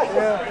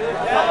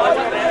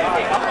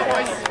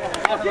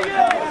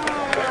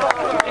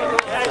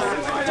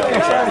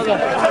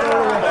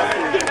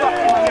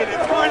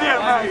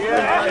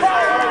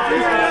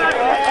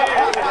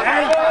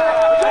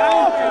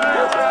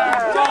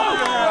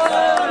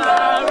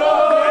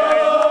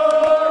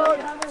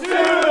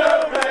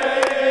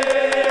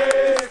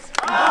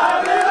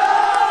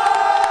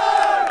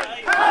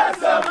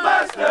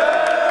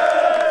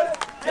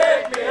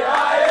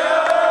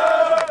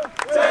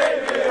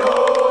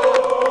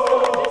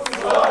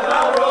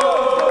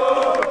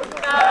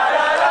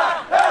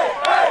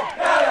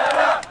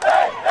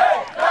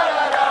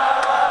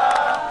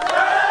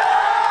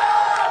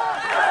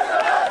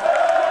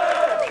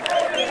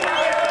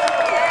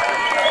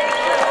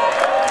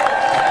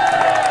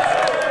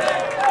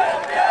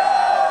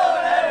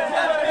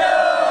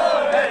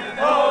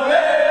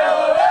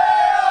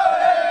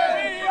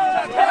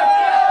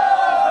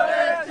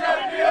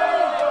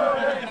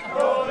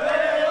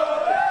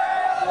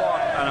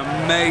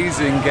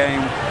 Amazing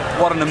game,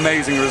 what an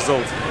amazing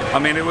result. I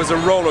mean, it was a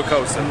roller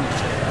coaster.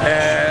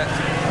 And,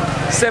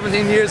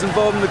 17 years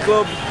involved in the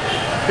club,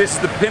 this is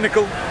the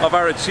pinnacle of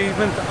our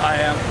achievement. I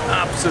am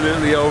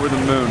absolutely over the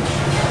moon.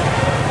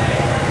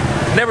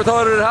 Never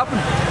thought it would happen,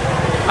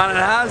 and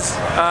it has,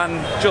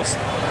 and just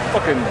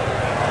fucking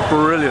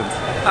brilliant,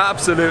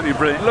 absolutely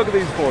brilliant. Look at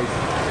these boys,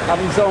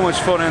 having so much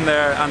fun in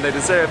there, and they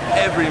deserve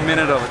every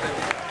minute of it.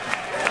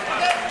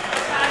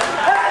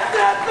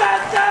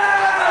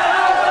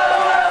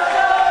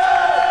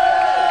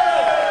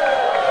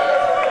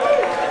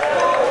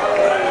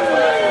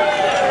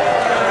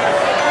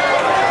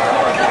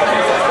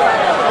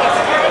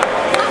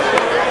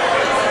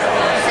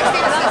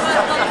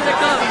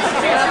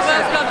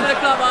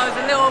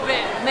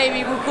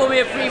 Maybe we'll call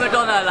me a prima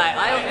donna, like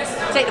I always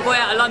take the boy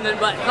out of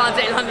London but can't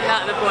take London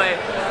out of the boy.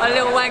 A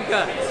little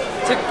wanker.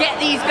 To get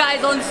these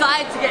guys on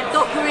side, to get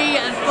Dockery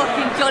and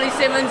fucking Johnny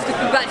Simmons to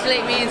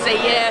congratulate me and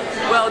say, yeah,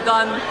 well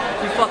done,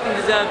 you fucking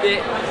deserved it,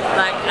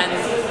 like, and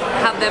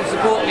have them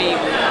support me,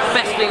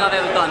 best thing I've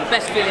ever done,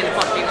 best feeling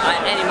fucking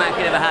any man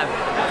could ever have.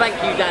 Thank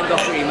you, Dan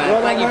Dockery, man.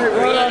 Thank you for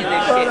creating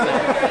this shit,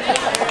 man.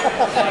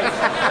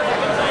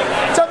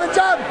 Jump and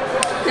jump!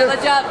 Jump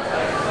and jump!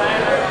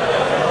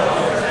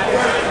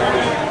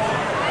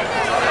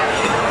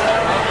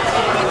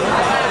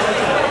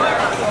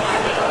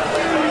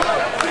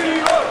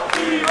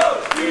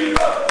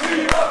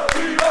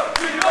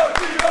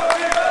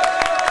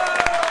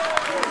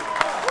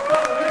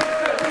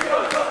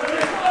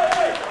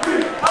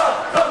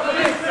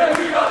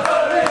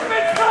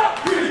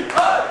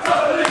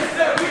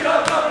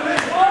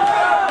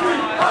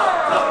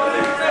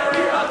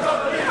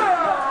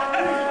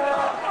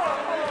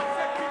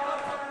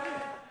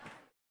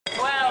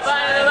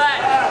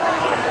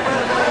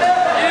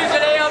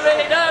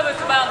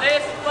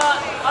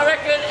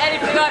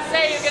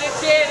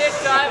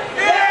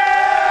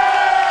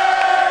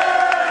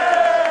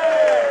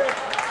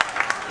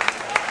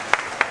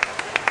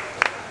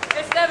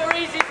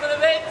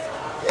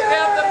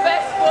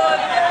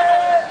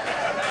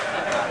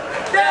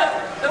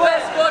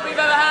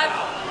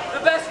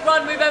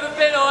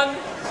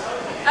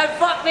 And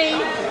fuck me,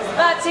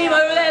 that team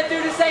over there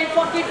do the same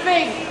fucking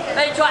thing.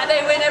 They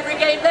win every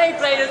game they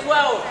played as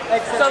well.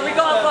 So we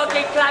got a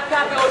fucking clap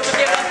capital to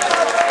give us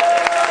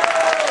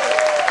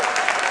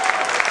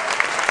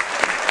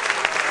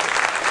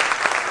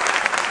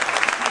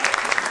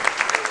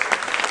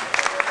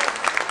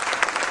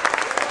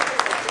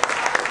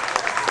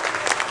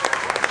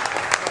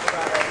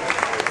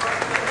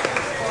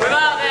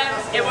Without them,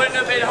 it wouldn't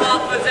have been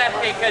half as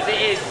epic as it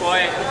is,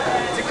 boy.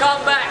 To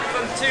come back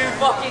from 2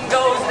 fucking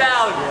goals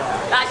down,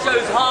 that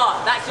shows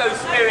heart, that shows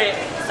spirit,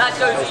 that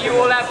shows that you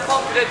all have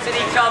confidence in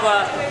each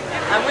other.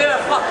 And we're a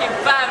fucking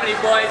family,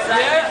 boys.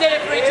 Like, we did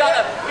it for each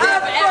other. We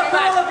did it for every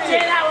match.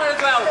 Cheer that one as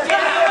well.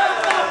 Cheer that one.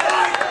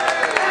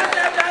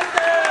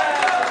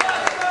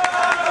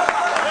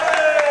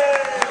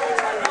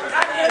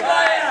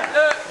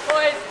 Look,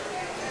 boys,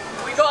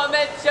 we got to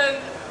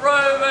mention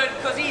Roman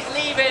because he's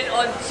leaving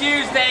on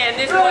Tuesday, and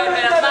this would have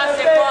been a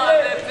massive part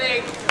of the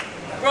thing.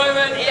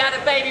 Roman, he had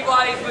a baby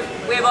while he was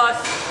with us,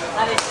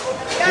 and it's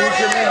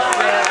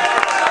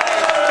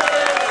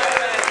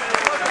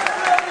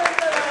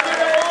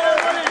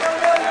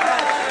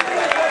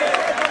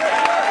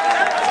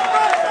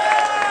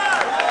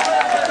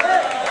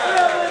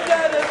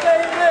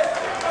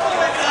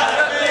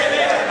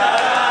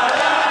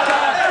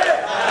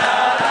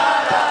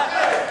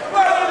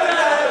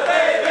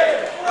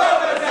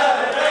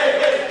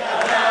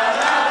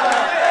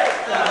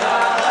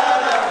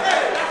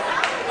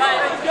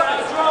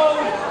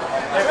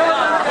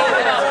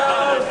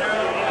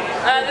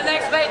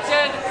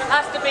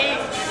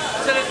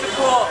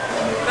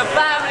the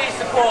family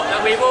support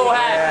that we've all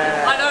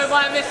had. I know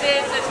my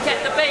missus has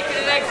kept the bacon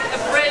and eggs in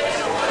the fridge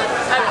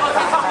and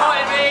fucking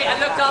supported me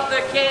and looked after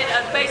the kid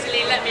and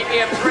basically let me be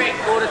a prick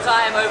all the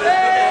time over the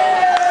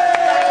football.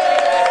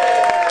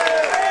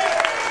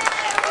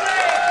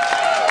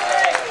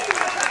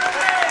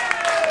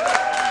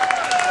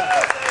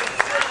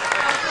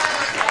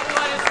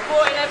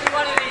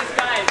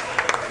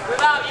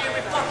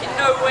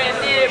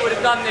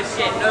 have done this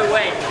shit, no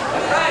way.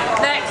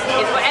 Next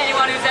is for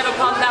anyone who's ever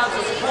come down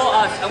to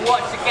support us and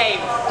watch the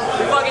game.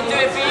 We fucking do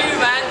it for you,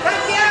 man.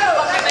 Thank you!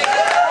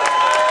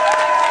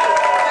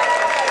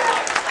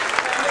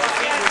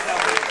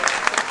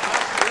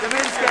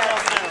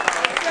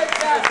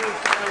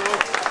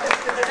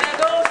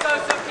 There's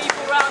also some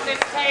people around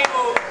this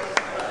table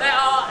that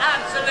are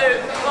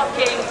absolute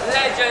fucking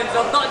legends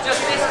of not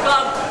just this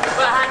club,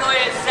 but Hanoi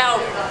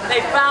itself.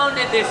 They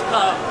founded this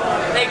club.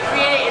 They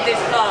created this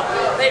club.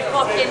 They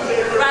fucking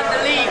ran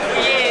the league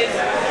for years.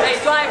 They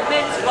drive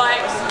Minsk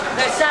bikes.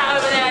 They're sat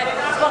over there.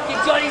 It's fucking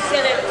Johnny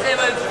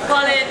Simmons,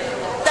 Colin,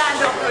 Dan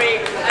Dockery,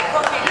 and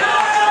fucking...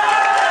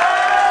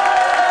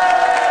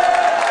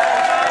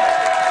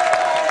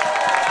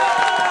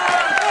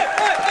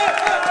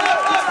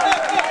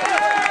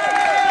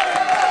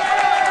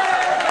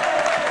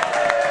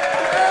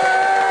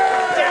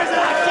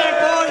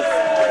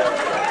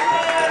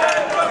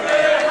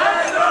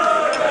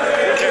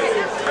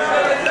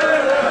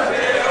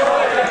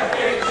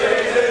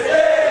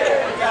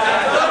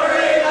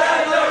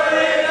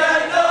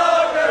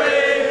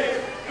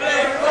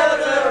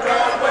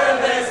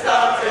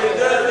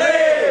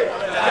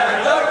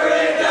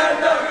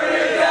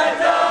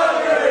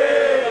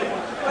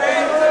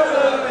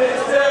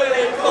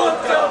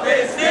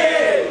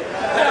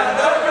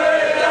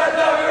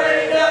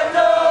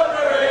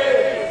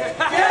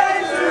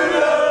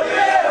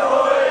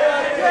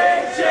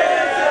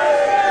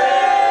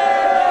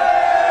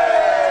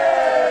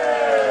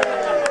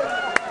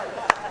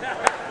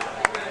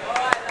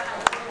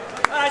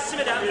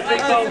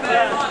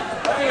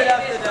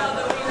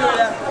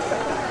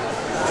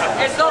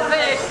 It's not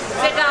finished.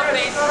 Sit down,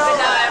 please. Sit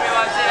down,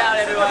 everyone. Sit down,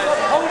 everyone.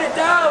 Hold it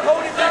down.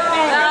 Hold it down.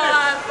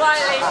 Now I'm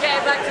finally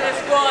getting back to the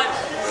squad.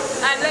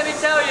 And let me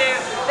tell you,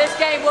 this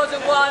game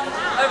wasn't won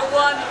over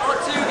 1 or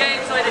 2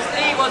 games. Sorry, this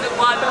league wasn't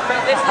won.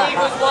 This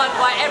league was won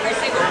by every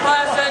single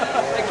person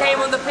that came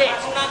on the pitch.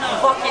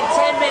 Fucking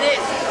 10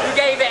 minutes, who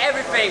gave it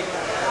everything.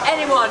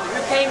 Anyone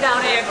who came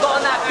down here,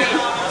 got on that pitch,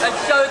 and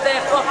showed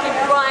their fucking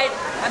pride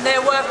and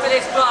their work for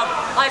this club,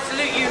 I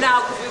salute you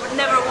now, because we would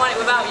never have won it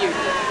without you.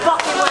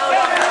 Fucking well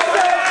done.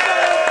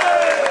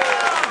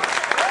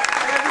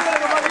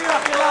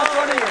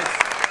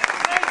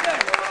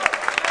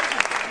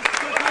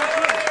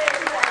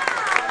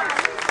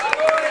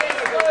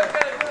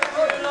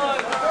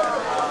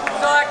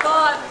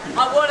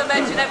 I want to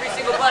mention every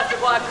single person,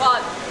 but I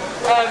can't.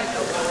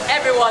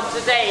 Everyone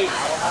today,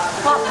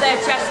 puff their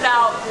chest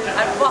out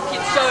and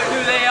fucking show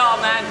who they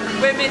are, man.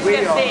 We're Minsk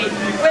FC.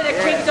 We're the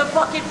kings of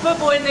fucking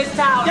football in this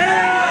town. I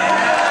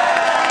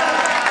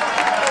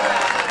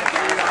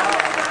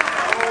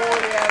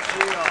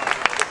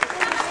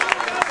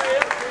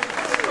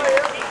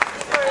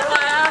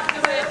have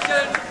to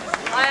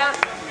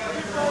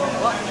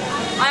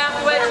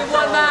mention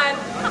one man,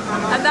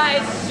 and that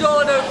is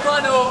Sean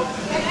O'Connell.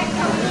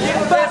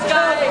 This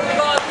guy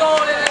got a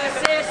goal and an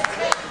assist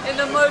in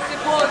the most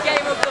important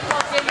game of the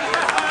fucking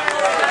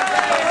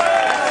campaign.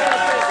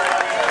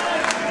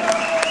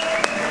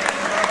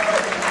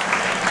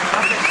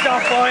 That's a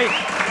stop, boy.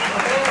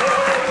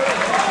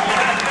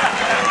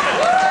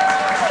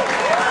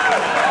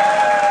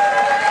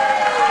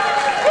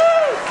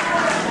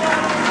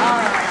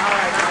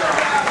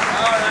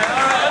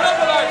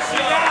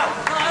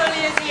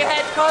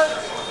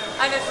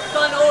 And has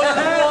done all of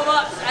the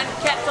warm-ups and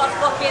kept us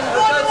fucking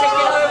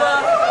taking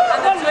over, and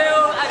the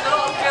drill, and a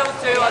lot of drills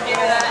too, I'll give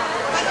you that.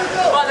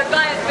 But the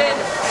guy has been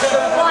the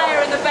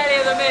fire in the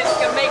belly of the Minsk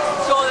and making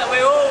sure that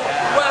we're all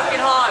working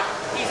hard.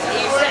 He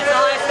sets a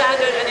high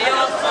standard and he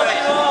asks for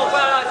it. Well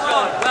done,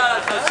 Sean. Well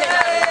done, Sean. Sit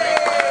down.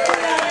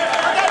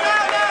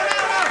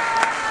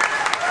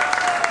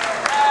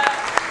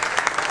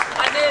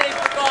 I nearly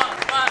forgot,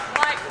 but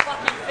Mike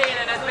fucking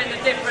Phelan has been the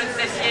difference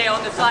this year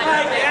on the side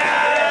of the pitch.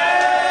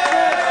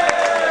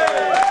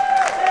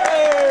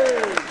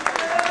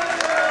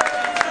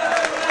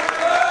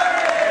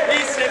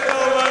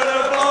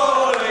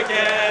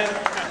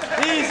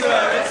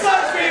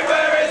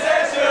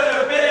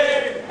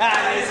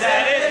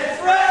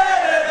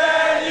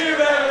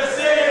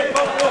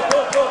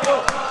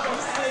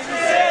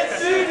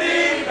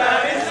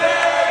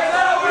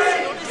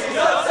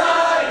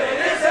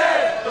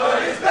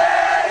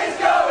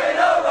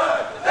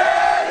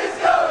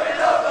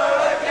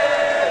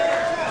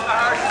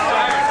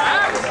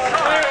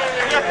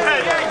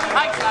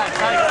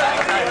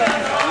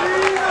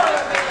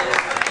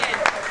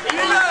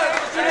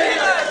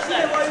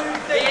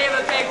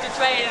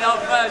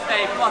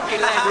 Thursday,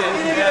 fucking legend.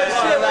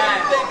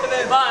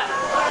 But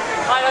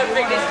I don't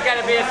think this is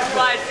going to be a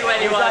surprise to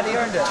anyone.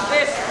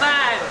 This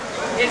man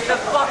is the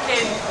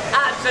fucking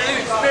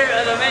absolute spirit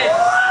of the Minsk.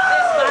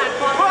 This man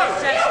puts his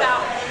chest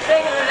out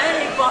bigger than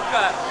any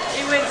fucker.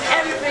 He wins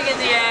everything in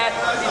the air.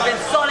 He's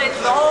been solid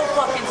for the whole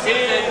fucking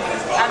season.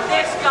 And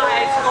this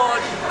guy has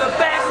scored the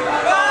best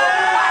goal.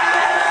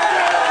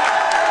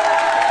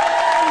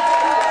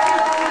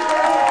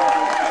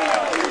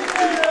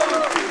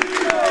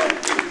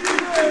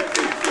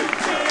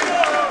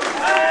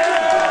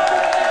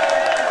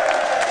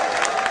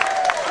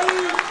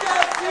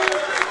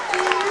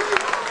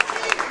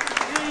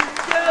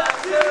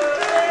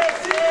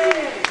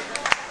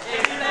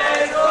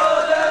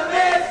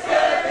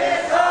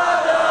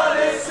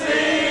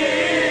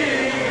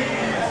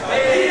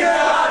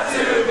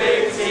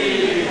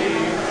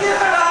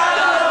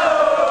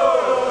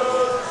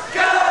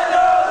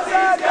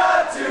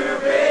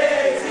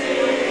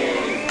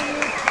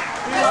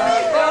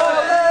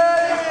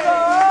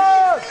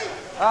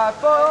 I've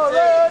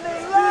fallen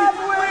in love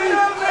with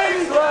a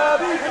big club,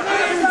 and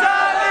this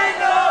time it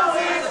knows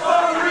it's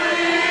for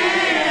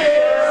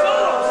real.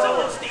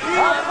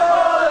 I'm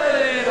falling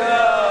in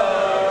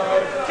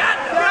love.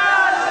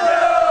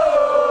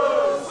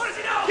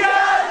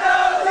 God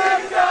knows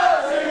it's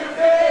got to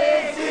be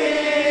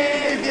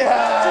deep,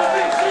 yeah.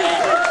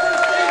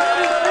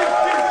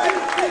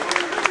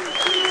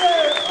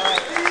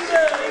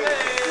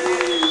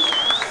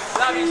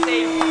 Love you,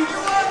 Steve.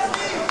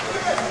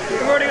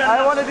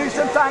 I want to do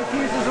some thank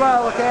yous as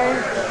well, okay?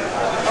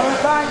 I want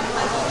to thank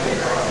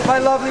my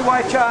lovely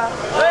wife, Chat.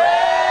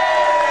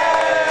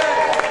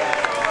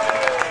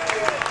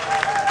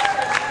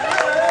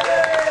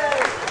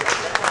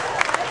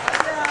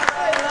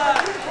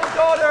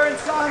 Daughter and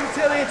son,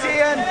 Tilly and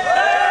Ian.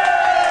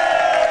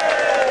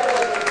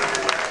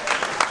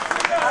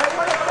 I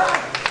want to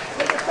thank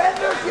the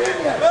Defenders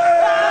Union.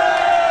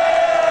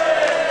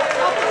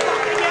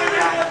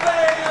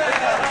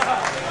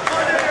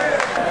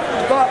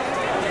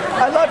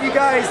 I love you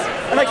guys,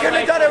 and I couldn't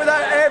have done it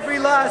without every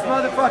last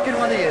motherfucking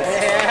one of you. And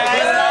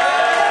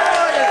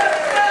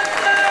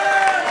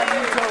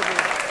you, Toby.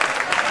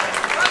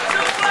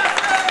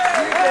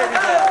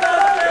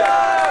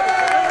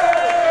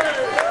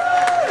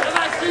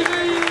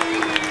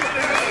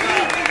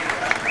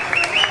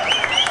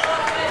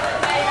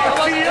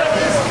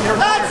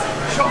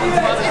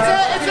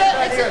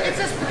 It's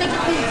a spaghetti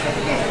piece.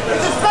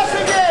 It's a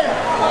special game.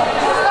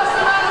 It's a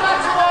special man of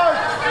match award.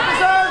 It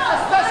deserves a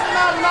special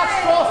man of match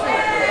trophy.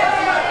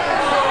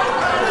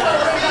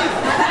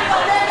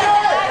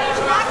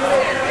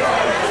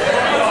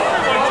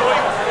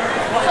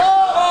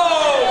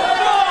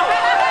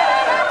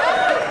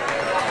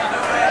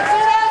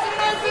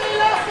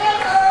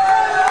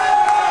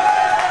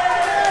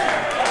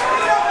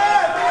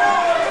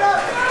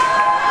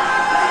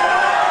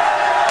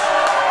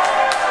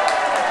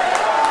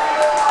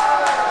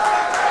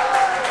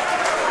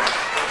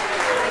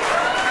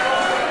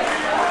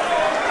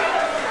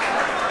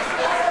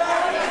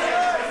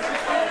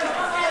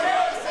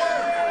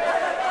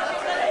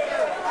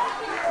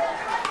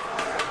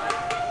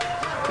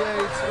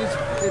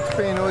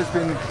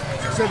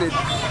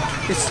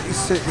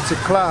 It's a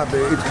club. I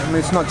mean,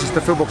 it's not just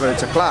a football club.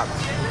 It's a club.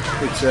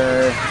 It's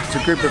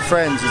a group of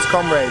friends. It's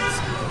comrades.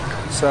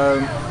 So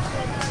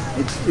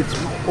it's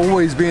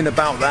always been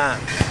about that.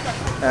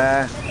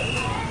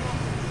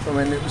 I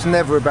mean, it was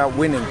never about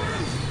winning,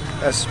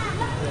 as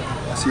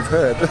you've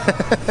heard.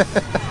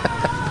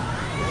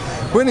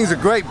 Winning's a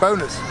great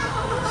bonus.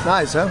 It's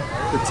nice, huh?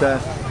 But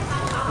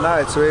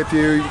no. So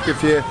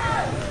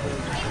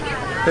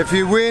if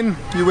you win,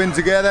 you win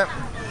together.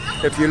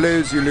 If you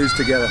lose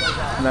together.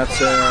 And that's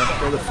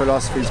what the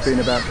philosophy's been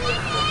about.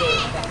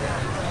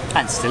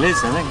 And still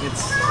is, I think.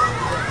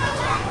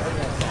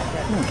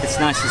 It's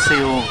nice to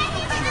see all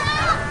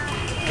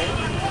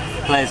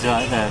players are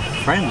like their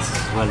friends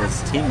as well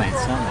as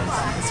teammates, aren't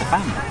they? It's a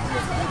family.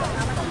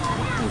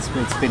 It's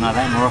been like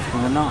that more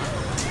often than not.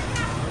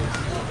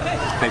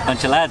 Great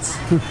bunch of lads.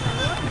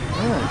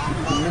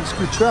 Yeah, it makes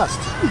good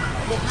trust.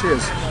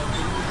 Cheers.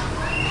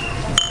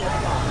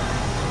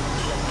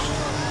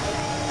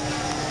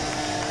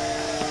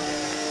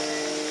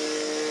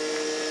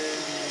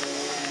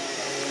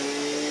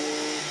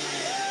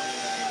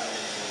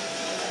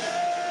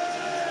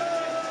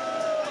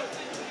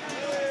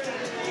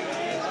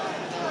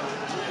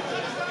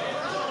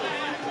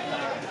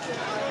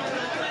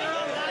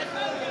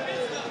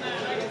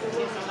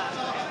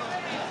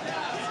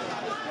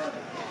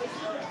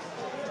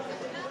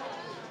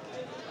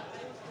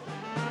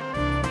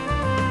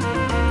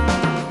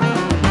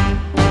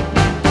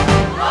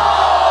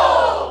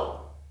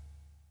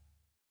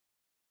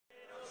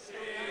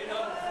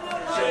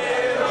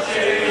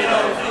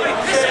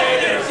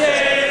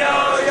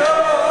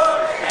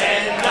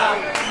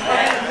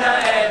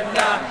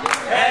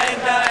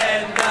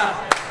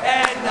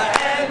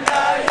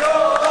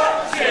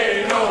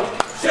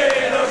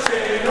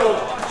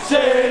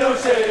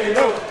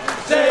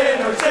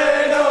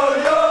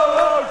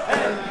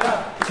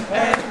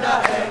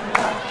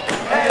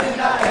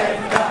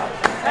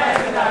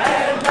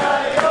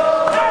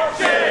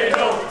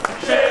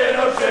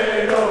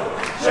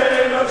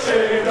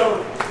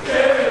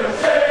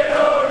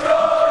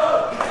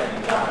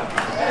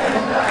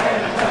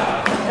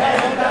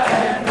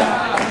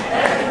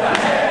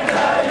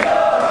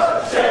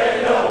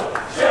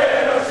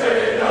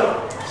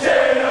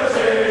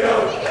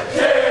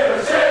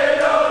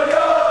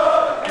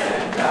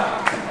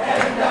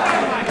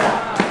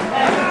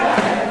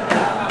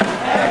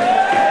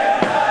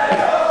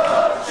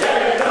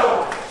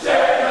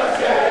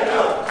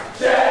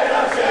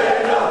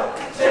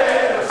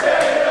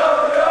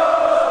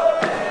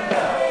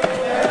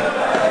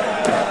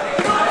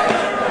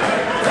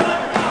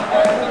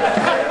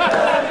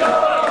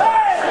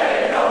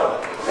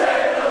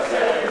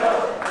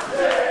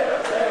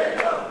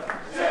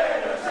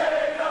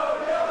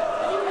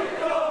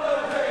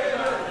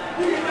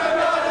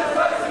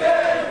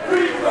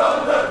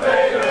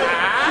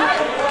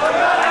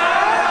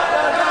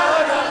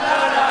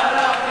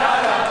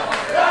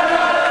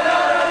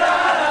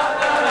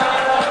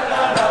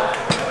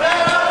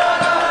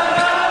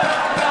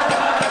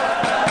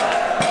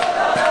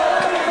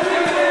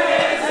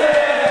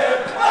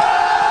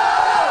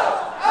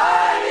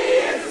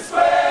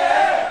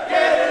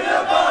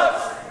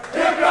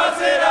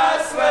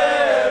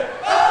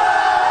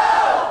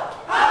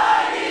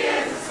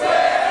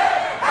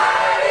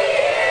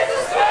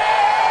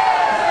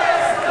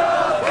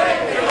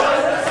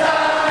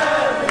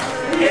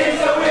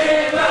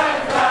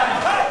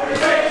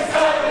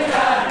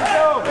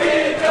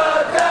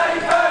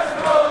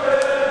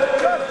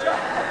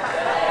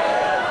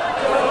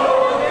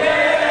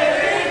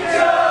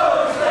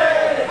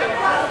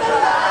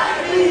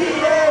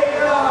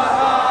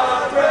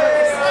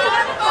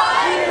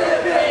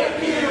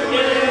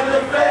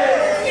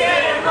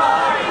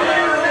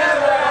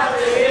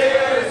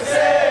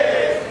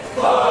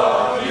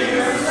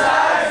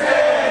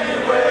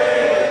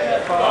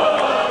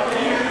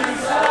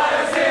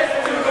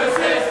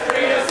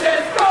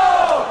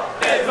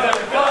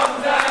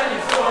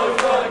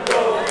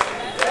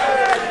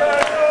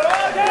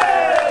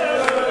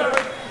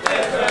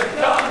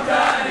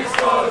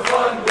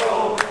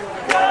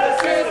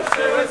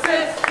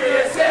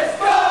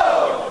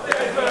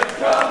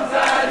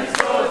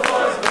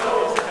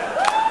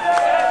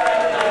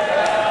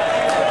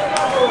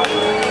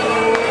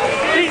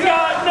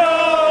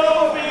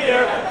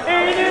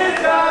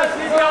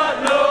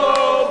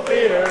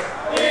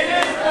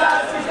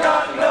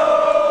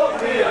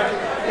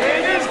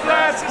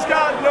 he's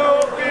got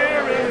no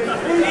fear in his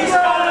class. He's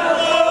got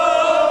no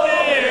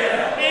fear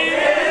in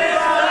his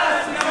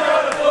class. He's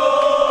got a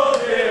full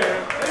fear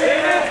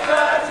in his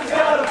class. He's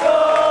got a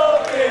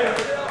full fear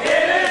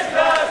in his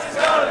class. He's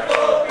got a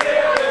full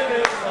fear in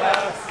his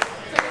class.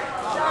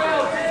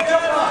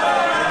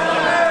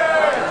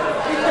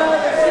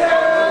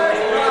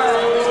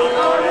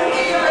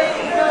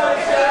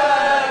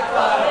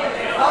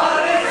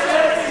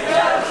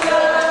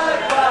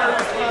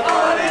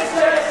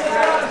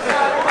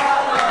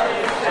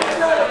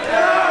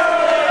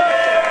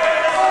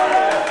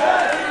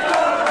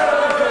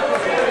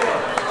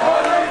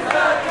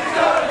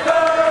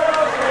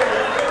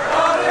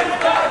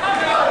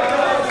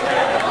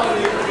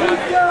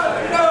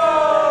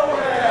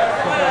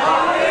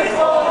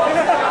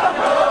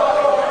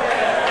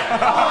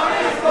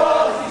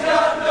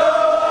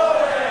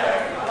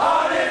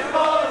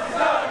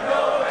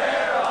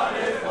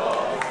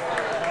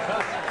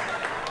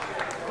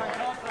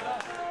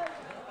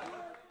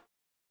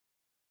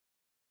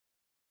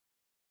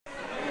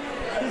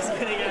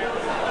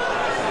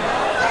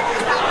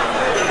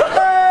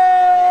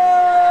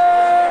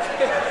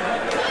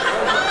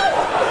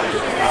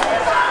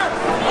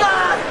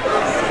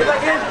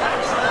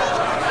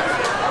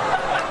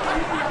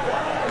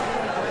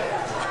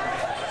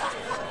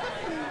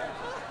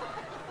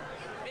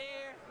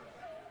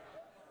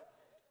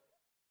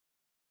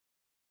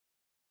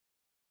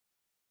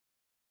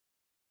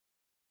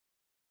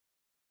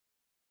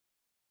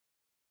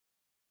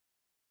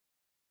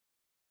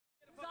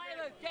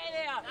 Get in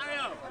here!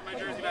 My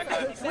jersey back on.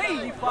 Wait,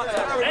 you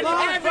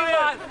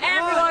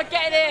everyone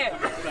get in here!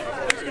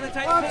 Get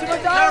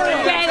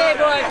in here,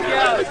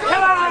 boys!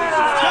 Come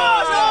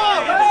on!